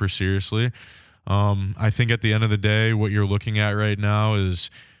it super seriously. I think at the end of the day, what you're looking at right now is,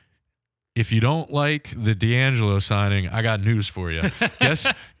 if you don't like the D'Angelo signing, I got news for you.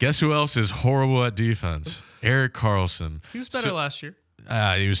 Guess who else is horrible at defense? Erik Karlsson. He was better last year.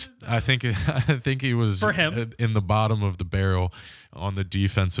 He was. I think he was For him. in the bottom of the barrel on the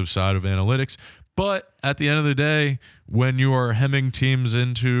defensive side of analytics. But at the end of the day, when you are hemming teams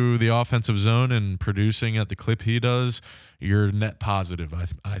into the offensive zone and producing at the clip he does, you're net positive.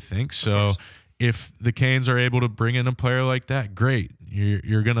 I think so. If the Canes are able to bring in a player like that, great.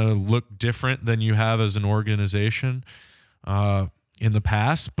 You're going to look different than you have as an organization in the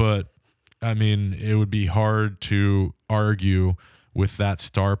past. But I mean, it would be hard to argue with that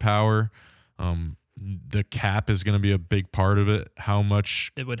star power. The cap is going to be a big part of it. How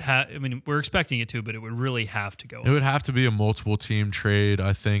much it would have? I mean, we're expecting it to, but it would really have to go. It would have to be a multiple team trade,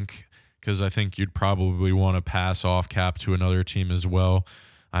 I think, because I think you'd probably want to pass off cap to another team as well.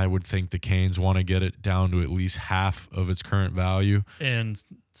 I would think the Canes want to get it down to at least half of its current value. And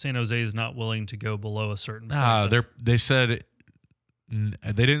San Jose is not willing to go below a certain point. They said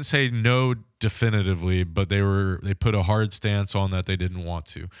they didn't say no definitively, but they put a hard stance on that they didn't want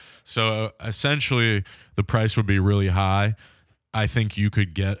to. So essentially, the price would be really high. I think you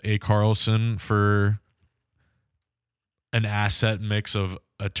could get a Karlsson for an asset mix of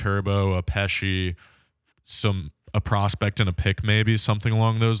a Turbo, a Pesci, a prospect and a pick, maybe something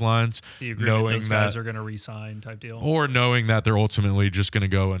along those lines. The agreement those guys are going to re-sign type deal. Or knowing that they're ultimately just going to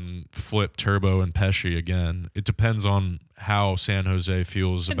go and flip Turbo and Pesci again. It depends on how San Jose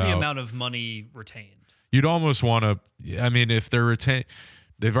feels and about the amount of money retained. You'd almost want to, I mean, if they're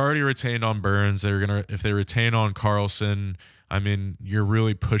they've already retained on Burns. If they retain on Karlsson, I mean, you're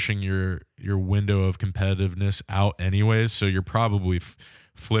really pushing your window of competitiveness out anyways. So you're probably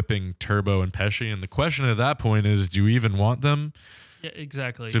flipping Turbo and Pesci, and the question at that point is, do you even want them? Yeah,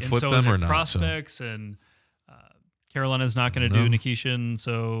 exactly. To flip them or not? Prospects and Carolina's not going to do Nikishin,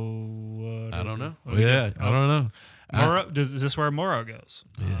 so I don't know. I don't know. Morrow, is this where Morrow goes?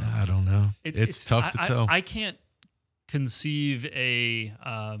 Yeah, I don't know. It's tough to tell. I can't conceive a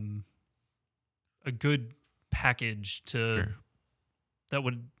good package that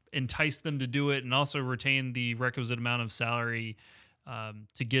would entice them to do it and also retain the requisite amount of salary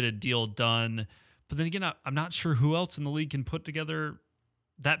to get a deal done. But then again, I'm not sure who else in the league can put together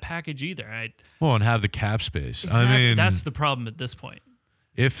that package either. And have the cap space. Exactly. I mean, that's the problem at this point.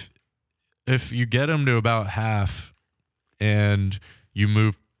 If you get them to about half and you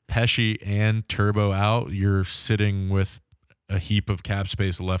move Pesci and Turbo out, you're sitting with a heap of cap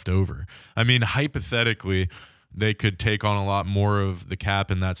space left over. I mean, hypothetically, they could take on a lot more of the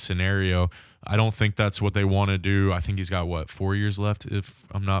cap in that scenario. I don't think that's what they want to do. I think he's got 4 years left, if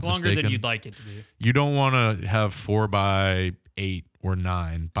I'm not mistaken. Longer than you'd like it to be. You don't want to have 4 by 8 or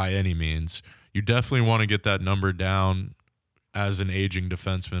 9 by any means. You definitely want to get that number down as an aging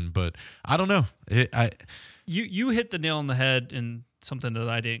defenseman, but I don't know. You hit the nail on the head, and something that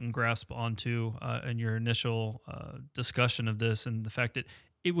I didn't grasp onto in your initial discussion of this, and the fact that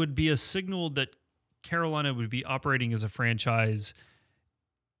it would be a signal that Carolina would be operating as a franchise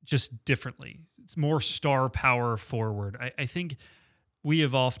just differently. It's more star power forward. I think we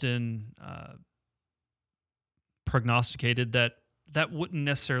have often prognosticated that wouldn't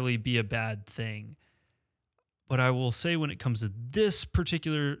necessarily be a bad thing. But I will say when it comes to this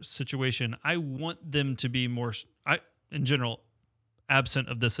particular situation, I want them to be more, in general, absent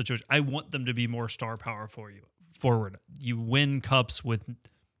of this situation, I want them to be more star power forward. You win cups with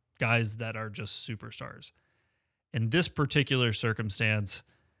guys that are just superstars. In this particular circumstance,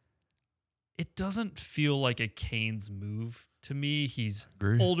 it doesn't feel like a Canes move to me. He's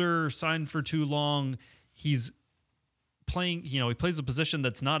older, signed for too long. He's playing, he plays a position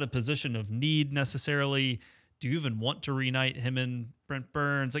that's not a position of need necessarily. Do you even want to reunite him and Brent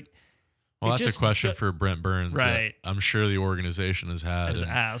Burns? Well, that's a question for Brent Burns. Right. I'm sure the organization has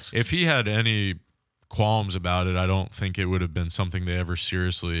asked. If he had any qualms about it, I don't think it would have been something they ever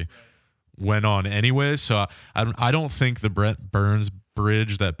seriously went on anyway. So I don't think the Brent Burns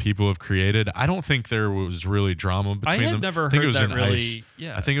bridge that people have created, I don't think there was really drama between them. I had never heard that really.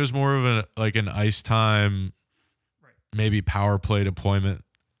 Yeah. I think it was more of an ice time, maybe power play deployment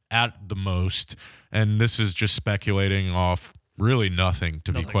at the most. And this is just speculating off really nothing,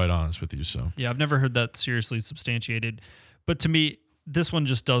 to be quite honest with you. So yeah, I've never heard that seriously substantiated. But to me, this one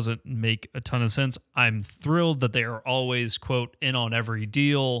just doesn't make a ton of sense. I'm thrilled that they are always, quote, in on every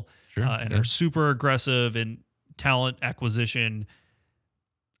deal and are super aggressive in talent acquisition.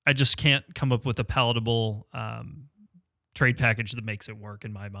 I just can't come up with a palatable trade package that makes it work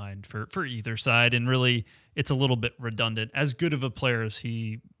in my mind for either side. And really, it's a little bit redundant. As good of a player as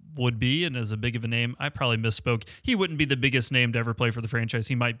he would be and as a big of a name, I probably misspoke. He wouldn't be the biggest name to ever play for the franchise.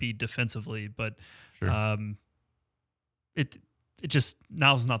 He might be defensively, but it just,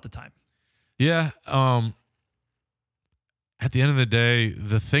 now's not the time. Yeah. At the end of the day,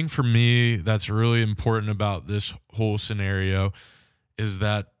 the thing for me that's really important about this whole scenario is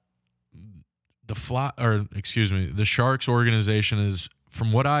that the Sharks organization is,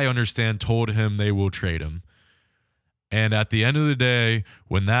 from what I understand, told him they will trade him. And at the end of the day,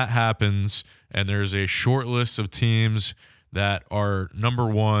 when that happens and there's a short list of teams that are number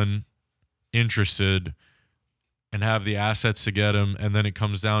one interested and have the assets to get him, and then it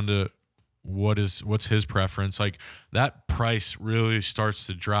comes down to what's his preference, like that price really starts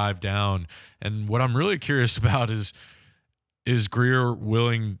to drive down. And what I'm really curious about is Greer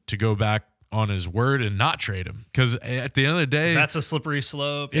willing to go back on his word and not trade him? Because at the end of the day, that's a slippery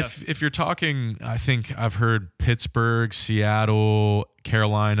slope. If you're talking, I think I've heard Pittsburgh, Seattle,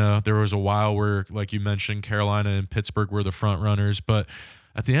 Carolina. There was a while where, like you mentioned, Carolina and Pittsburgh were the front runners. But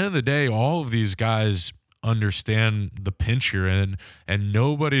at the end of the day, all of these guys understand the pinch you're in, and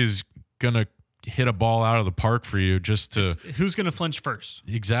nobody's gonna hit a ball out of the park for you just to. Who's gonna flinch first?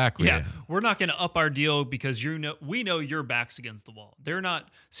 Exactly. Yeah, we're not gonna up our deal because we know your back's against the wall. They're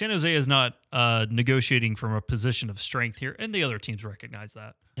not. San Jose is not negotiating from a position of strength here, and the other teams recognize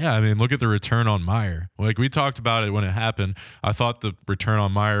that. Yeah, I mean, look at the return on Meyer. Like we talked about it when it happened. I thought the return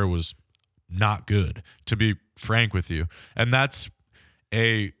on Meyer was not good, to be frank with you, and that's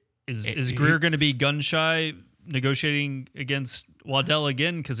Is Greer going to be gun shy negotiating against Waddell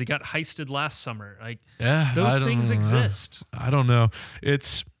again because he got heisted last summer? Like, those things exist. I don't know.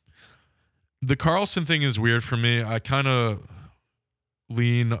 It's the Carlson thing is weird for me. I kind of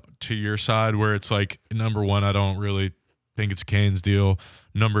lean to your side where it's like, number one, I don't really think it's a Canes deal.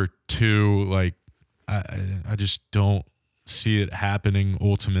 Number two, like I just don't see it happening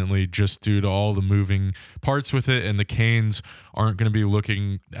ultimately, just due to all the moving parts with it. And the Canes aren't going to be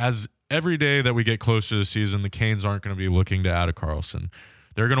looking, as every day that we get closer to the season, the Canes aren't going to be looking to add a Carlson.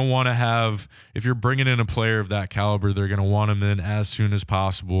 They're going to want to have, if you're bringing in a player of that caliber, they're going to want him in as soon as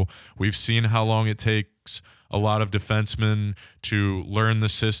possible. We've seen how long it takes a lot of defensemen to learn the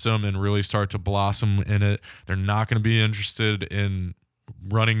system and really start to blossom in it. They're not going to be interested in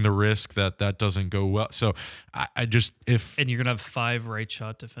running the risk that doesn't go well. So I just, and you're gonna have 5 right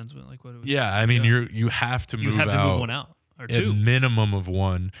shot defensemen, like what? I mean, you have to move one out or two, a minimum of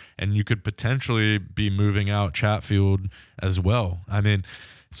one, and you could potentially be moving out Chatfield as well. I mean,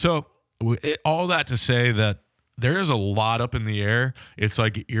 so all that to say that there is a lot up in the air. It's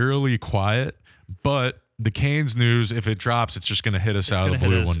like eerily quiet, but the Canes news, if it drops, it's just going to hit us out of the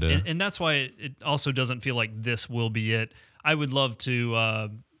blue one day. And that's why it also doesn't feel like this will be it. I would love to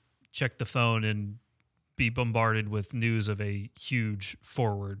check the phone and be bombarded with news of a huge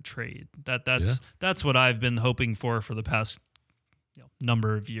forward trade. That's what I've been hoping for the past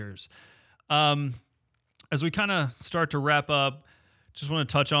number of years. As we kind of start to wrap up, just want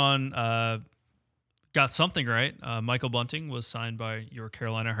to touch on got something right. Michael Bunting was signed by your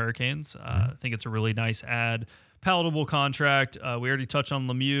Carolina Hurricanes. I think it's a really nice add, palatable contract. We already touched on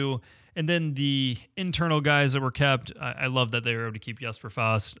Lemieux. And then the internal guys that were kept, I love that they were able to keep Jesper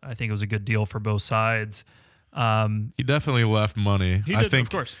Fast. I think it was a good deal for both sides. He definitely left money. He did, of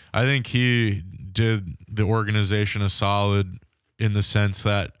course. I think he did the organization a solid in the sense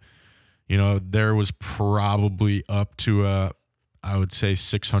that, there was probably up to I would say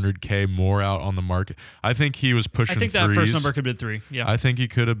 $600K more out on the market. I think he was pushing. I think that first number could have been 3. Yeah, I think he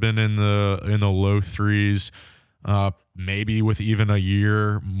could have been in the low 3s, maybe with even a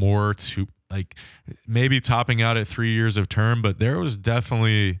year more to maybe topping out at 3 years of term. But there was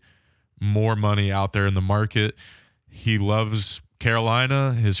definitely more money out there in the market. He loves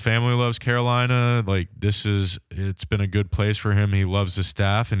Carolina. His family loves Carolina. It's been a good place for him. He loves the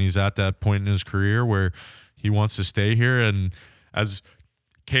staff, and he's at that point in his career where he wants to stay here. And as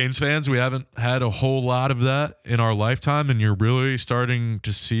Canes fans, we haven't had a whole lot of that in our lifetime, and you're really starting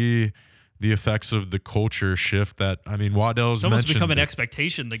to see the effects of the culture shift that, Waddell's it's almost mentioned. become an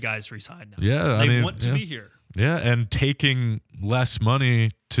expectation the guys resign now. Yeah. They want to be here. Yeah. And taking less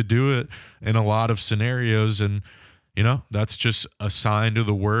money to do it in a lot of scenarios. And, that's just a sign to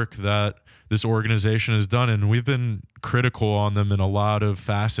the work that this organization has done. And we've been critical on them in a lot of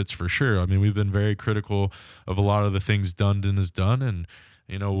facets for sure. We've been very critical of a lot of the things Dundon has done. And,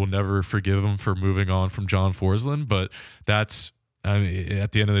 we'll never forgive him for moving on from John Forsland. But that's,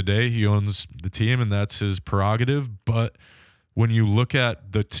 at the end of the day, he owns the team, and that's his prerogative. But when you look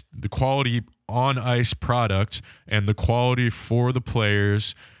at the quality on ice product and the quality for the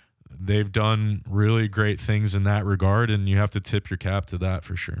players, they've done really great things in that regard, and you have to tip your cap to that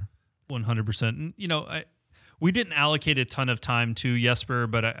for sure. 100%. And, we didn't allocate a ton of time to Jesper,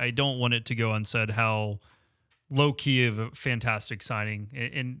 but I don't want it to go unsaid how low-key of a fantastic signing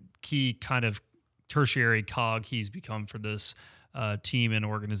and key kind of tertiary cog he's become for this team and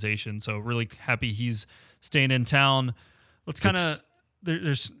organization. So really happy he's staying in town. Let's kind of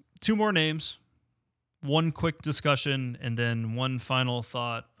there's 2 more names, one quick discussion, and then one final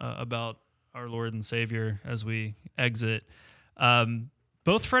thought about our Lord and Savior as we exit.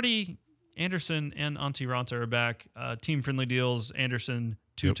 Both Freddie Anderson and Antti Ranta are back. Team friendly deals. Anderson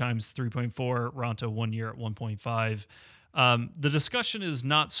 2 times 3.4, Ranta 1 year at 1.5. The discussion is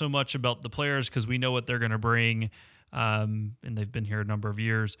not so much about the players because we know what they're going to bring. And they've been here a number of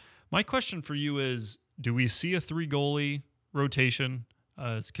years. My question for you is, do we see a 3 goalie rotation?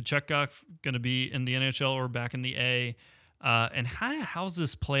 Is Kochetkov going to be in the NHL or back in the A? And how's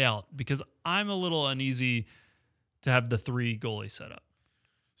this play out? Because I'm a little uneasy to have the 3 goalie set up.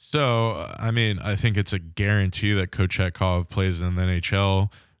 So, I think it's a guarantee that Kochetkov plays in the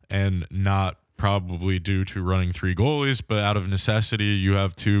NHL, and not probably due to running 3 goalies, but out of necessity, you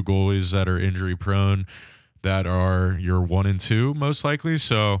have 2 goalies that are injury prone that are your 1 and 2 most likely.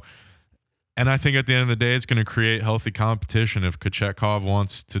 So, and I think at the end of the day, it's going to create healthy competition. If Kochetkov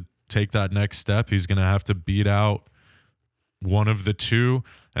wants to take that next step, he's going to have to beat out one of the 2,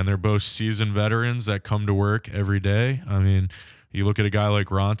 and they're both seasoned veterans that come to work every day. You look at a guy like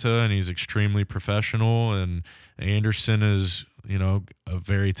Ranta, and he's extremely professional, and Anderson is, a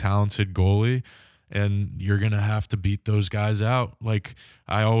very talented goalie, and you're going to have to beat those guys out.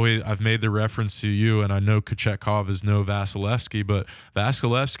 I've made the reference to you, and I know Kochetkov is no Vasilevsky, but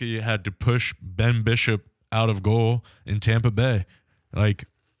Vasilevsky had to push Ben Bishop out of goal in Tampa Bay.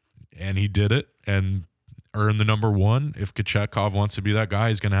 And he did it and earned the number 1. If Kochetkov wants to be that guy,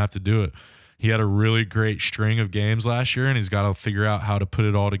 he's going to have to do it. He had a really great string of games last year, and he's got to figure out how to put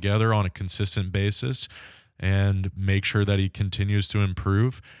it all together on a consistent basis and make sure that he continues to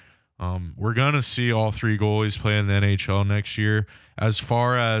improve. We're going to see all 3 goalies play in the NHL next year. As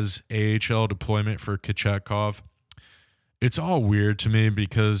far as AHL deployment for Kochetkov, it's all weird to me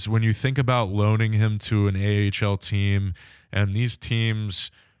because when you think about loaning him to an AHL team, and these teams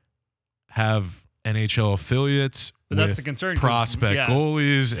have NHL affiliates, but that's a concern. Prospect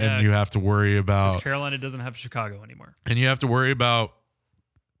goalies, and you have to worry about Carolina doesn't have Chicago anymore, and you have to worry about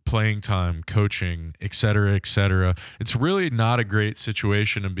playing time, coaching, et cetera, et cetera. It's really not a great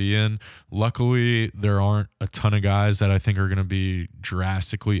situation to be in. Luckily, there aren't a ton of guys that I think are going to be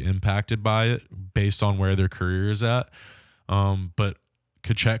drastically impacted by it based on where their career is at. But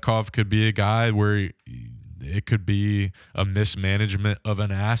Kochetkov could be a guy where it could be a mismanagement of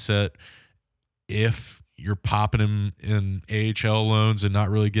an asset if you're popping him in AHL loans and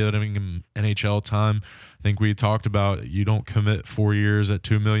not really giving him NHL time. I think we talked about you don't commit 4 years at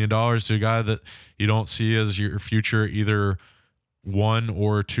 $2 million to a guy that you don't see as your future either 1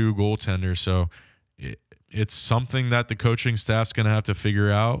 or 2 goaltender. So it's something that the coaching staff's going to have to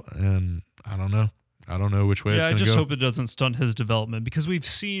figure out. And I don't know. I don't know which way it's Yeah, I going to go. just hope it doesn't stunt his development because we've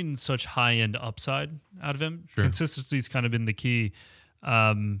seen such high-end upside out of him. Sure. Consistency's kind of been the key.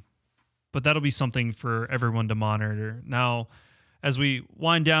 But that'll be something for everyone to monitor. Now, as we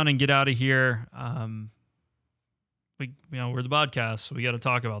wind down and get out of here, we're the podcast, so we got to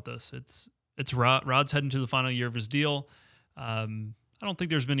talk about this. It's Rod's heading to the final year of his deal. I don't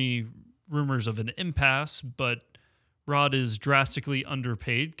think there's many rumors of an impasse, but Rod is drastically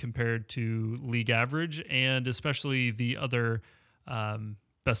underpaid compared to league average, and especially the other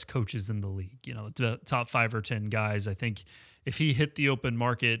best coaches in the league. The top 5 or 10 guys. I think if he hit the open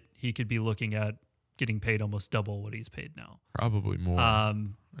market, he could be looking at getting paid almost double what he's paid now. Probably more.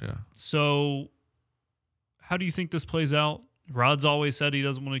 Yeah. So how do you think this plays out? Rod's always said he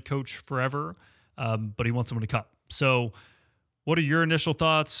doesn't want to coach forever, but he wants someone to cut. So what are your initial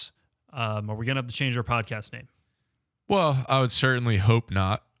thoughts? Are we going to have to change our podcast name? Well, I would certainly hope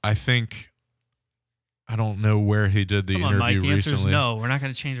not. I don't know where he did the Come on, interview Mike. The answer is recently. no. We're not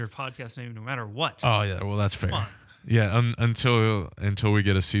going to change our podcast name no matter what. Oh yeah, well that's fair. Come on. Yeah, until we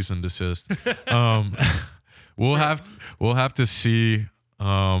get a cease and desist, we'll have to see.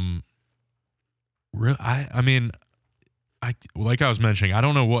 Like I was mentioning, I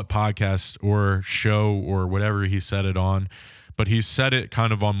don't know what podcast or show or whatever he said it on, but he's said it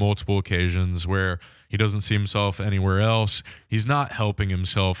kind of on multiple occasions where he doesn't see himself anywhere else. He's not helping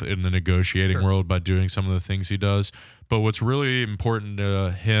himself in the negotiating world by doing some of the things he does. But what's really important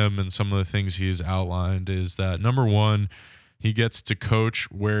to him and some of the things he's outlined is that, number one, he gets to coach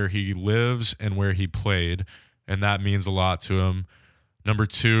where he lives and where he played, and that means a lot to him. Number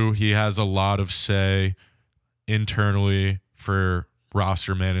two, he has a lot of say internally for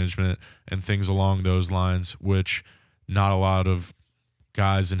roster management and things along those lines, which not a lot of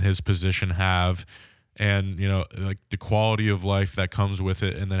guys in his position have. And, like the quality of life that comes with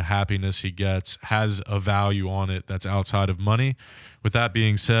it and the happiness he gets has a value on it that's outside of money. With that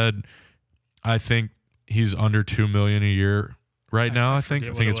being said, I think he's under $2 million a year right now. I think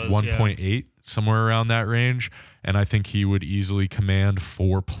it's 1.8, somewhere around that range. And I think he would easily command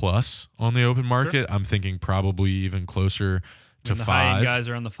 4+ on the open market. Sure. I'm thinking probably even closer to 5. The high-end guys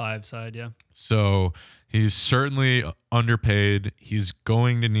are on the 5 side, yeah. So he's certainly underpaid. He's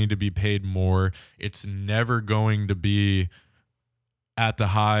going to need to be paid more. It's never going to be at the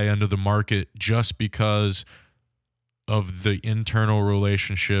high end of the market just because of the internal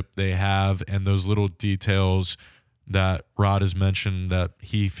relationship they have and those little details that Rod has mentioned that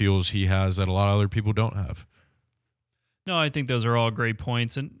he feels he has that a lot of other people don't have. No, I think those are all great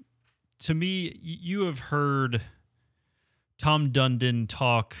points. And to me, you have heard Tom Dundon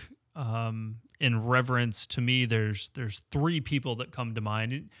talk in reverence. To me, there's 3 people that come to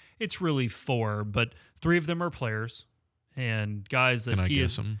mind. It's really 4, but 3 of them are players and guys that can I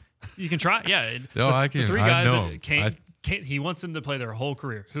guess them? You can try. Yeah. No, I can. The 3 I guys know. that he wants them to play their whole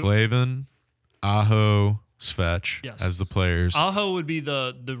career. Slavin, Aho, Svech as the players. Aho would be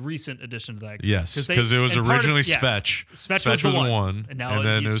the recent addition to that group. Yes, because it was originally Svech. Svech was the one. And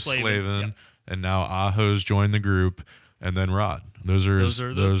then it was Slavin. Yep. And now Aho's joined the group, and then Rod. Those are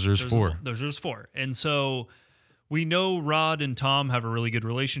 4. Those are 4. And so we know Rod and Tom have a really good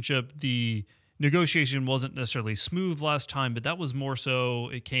relationship. The negotiation wasn't necessarily smooth last time, but that was more so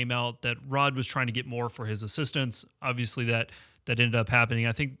it came out that Rod was trying to get more for his assistants. Obviously, that ended up happening.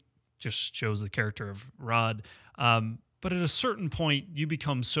 I think just shows the character of Rod. But at a certain point, you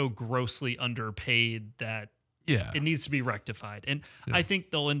become so grossly underpaid that it needs to be rectified. And I think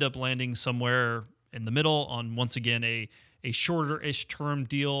they'll end up landing somewhere in the middle on, once again, a shorter-ish term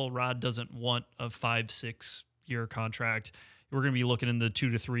deal. Rod doesn't want a 5-6 year contract. We're going to be looking in the 2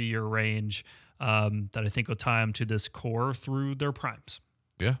 to 3 year range that I think will tie them to this core through their primes.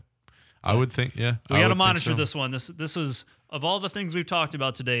 Yeah. I would think, we got to monitor this one. This is, of all the things we've talked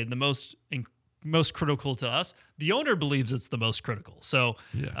about today, the most critical to us. The owner believes it's the most critical. So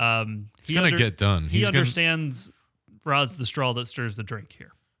it's going to get done. He understands Rod's the straw that stirs the drink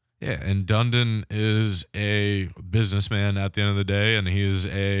here. Yeah, and Dundon is a businessman at the end of the day, and he is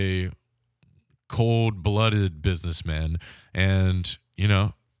a cold-blooded businessman. And,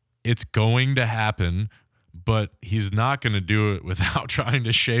 it's going to happen, but he's not going to do it without trying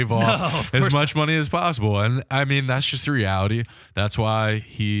to shave off as much money as possible. And I mean, that's just the reality. That's why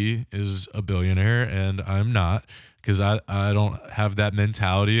he is a billionaire and I'm not, because I don't have that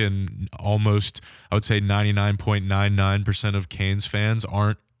mentality. And almost, I would say 99.99% of Canes fans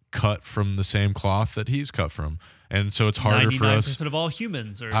aren't cut from the same cloth that he's cut from. And so it's harder for us. 99% of all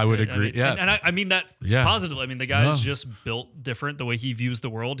humans. I would agree. And I mean that positively. I mean, the guy's just built different. The way he views the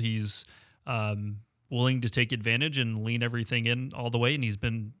world, he's willing to take advantage and lean everything in all the way. And he's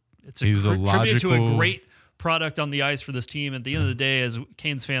been it's a He's a tribute to a logical- great product on the ice for this team. At the end of the day, as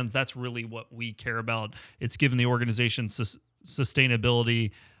Canes fans, that's really what we care about. It's given the organization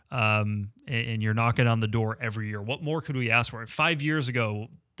sustainability, and you're knocking on the door every year. What more could we ask for? 5 years ago,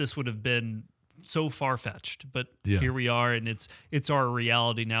 this would have been so far-fetched, but here we are, and it's our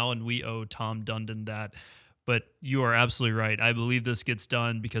reality now, and we owe Tom Dundon that. But you are absolutely right. I believe this gets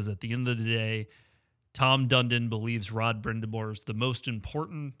done because at the end of the day, Tom Dundon believes Rod Brind'Amour is the most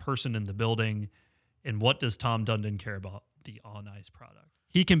important person in the building. And what does Tom Dundon care about? The on-ice product.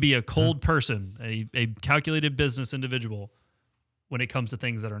 He can be a cold person, a calculated business individual when it comes to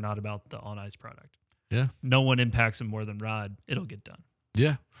things that are not about the on-ice product. Yeah. No one impacts him more than Rod. It'll get done.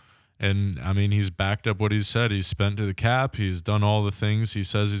 Yeah. And, I mean, he's backed up what he's said. He's spent to the cap. He's done all the things he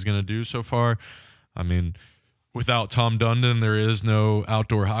says he's going to do so far. I mean, without Tom Dundon, there is no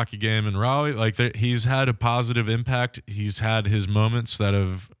outdoor hockey game in Raleigh. Like, he's had a positive impact. He's had his moments that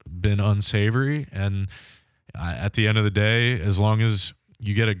have been unsavory. And at the end of the day, as long as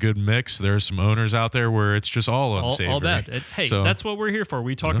you get a good mix, there's some owners out there where it's just all unsavory. All bad. Hey, that's what we're here for.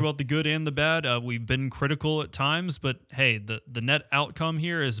 We talk about the good and the bad. We've been critical at times, but hey, the net outcome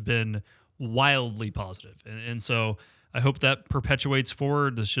here has been wildly positive. And so I hope that perpetuates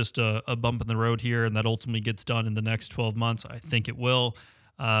forward. It's just a bump in the road here, and that ultimately gets done in the next 12 months. I think it will.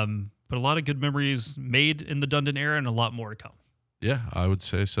 But a lot of good memories made in the Dundon era and a lot more to come. Yeah, I would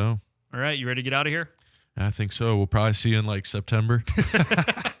say so. All right, you ready to get out of here? I think so. We'll probably see you in like September.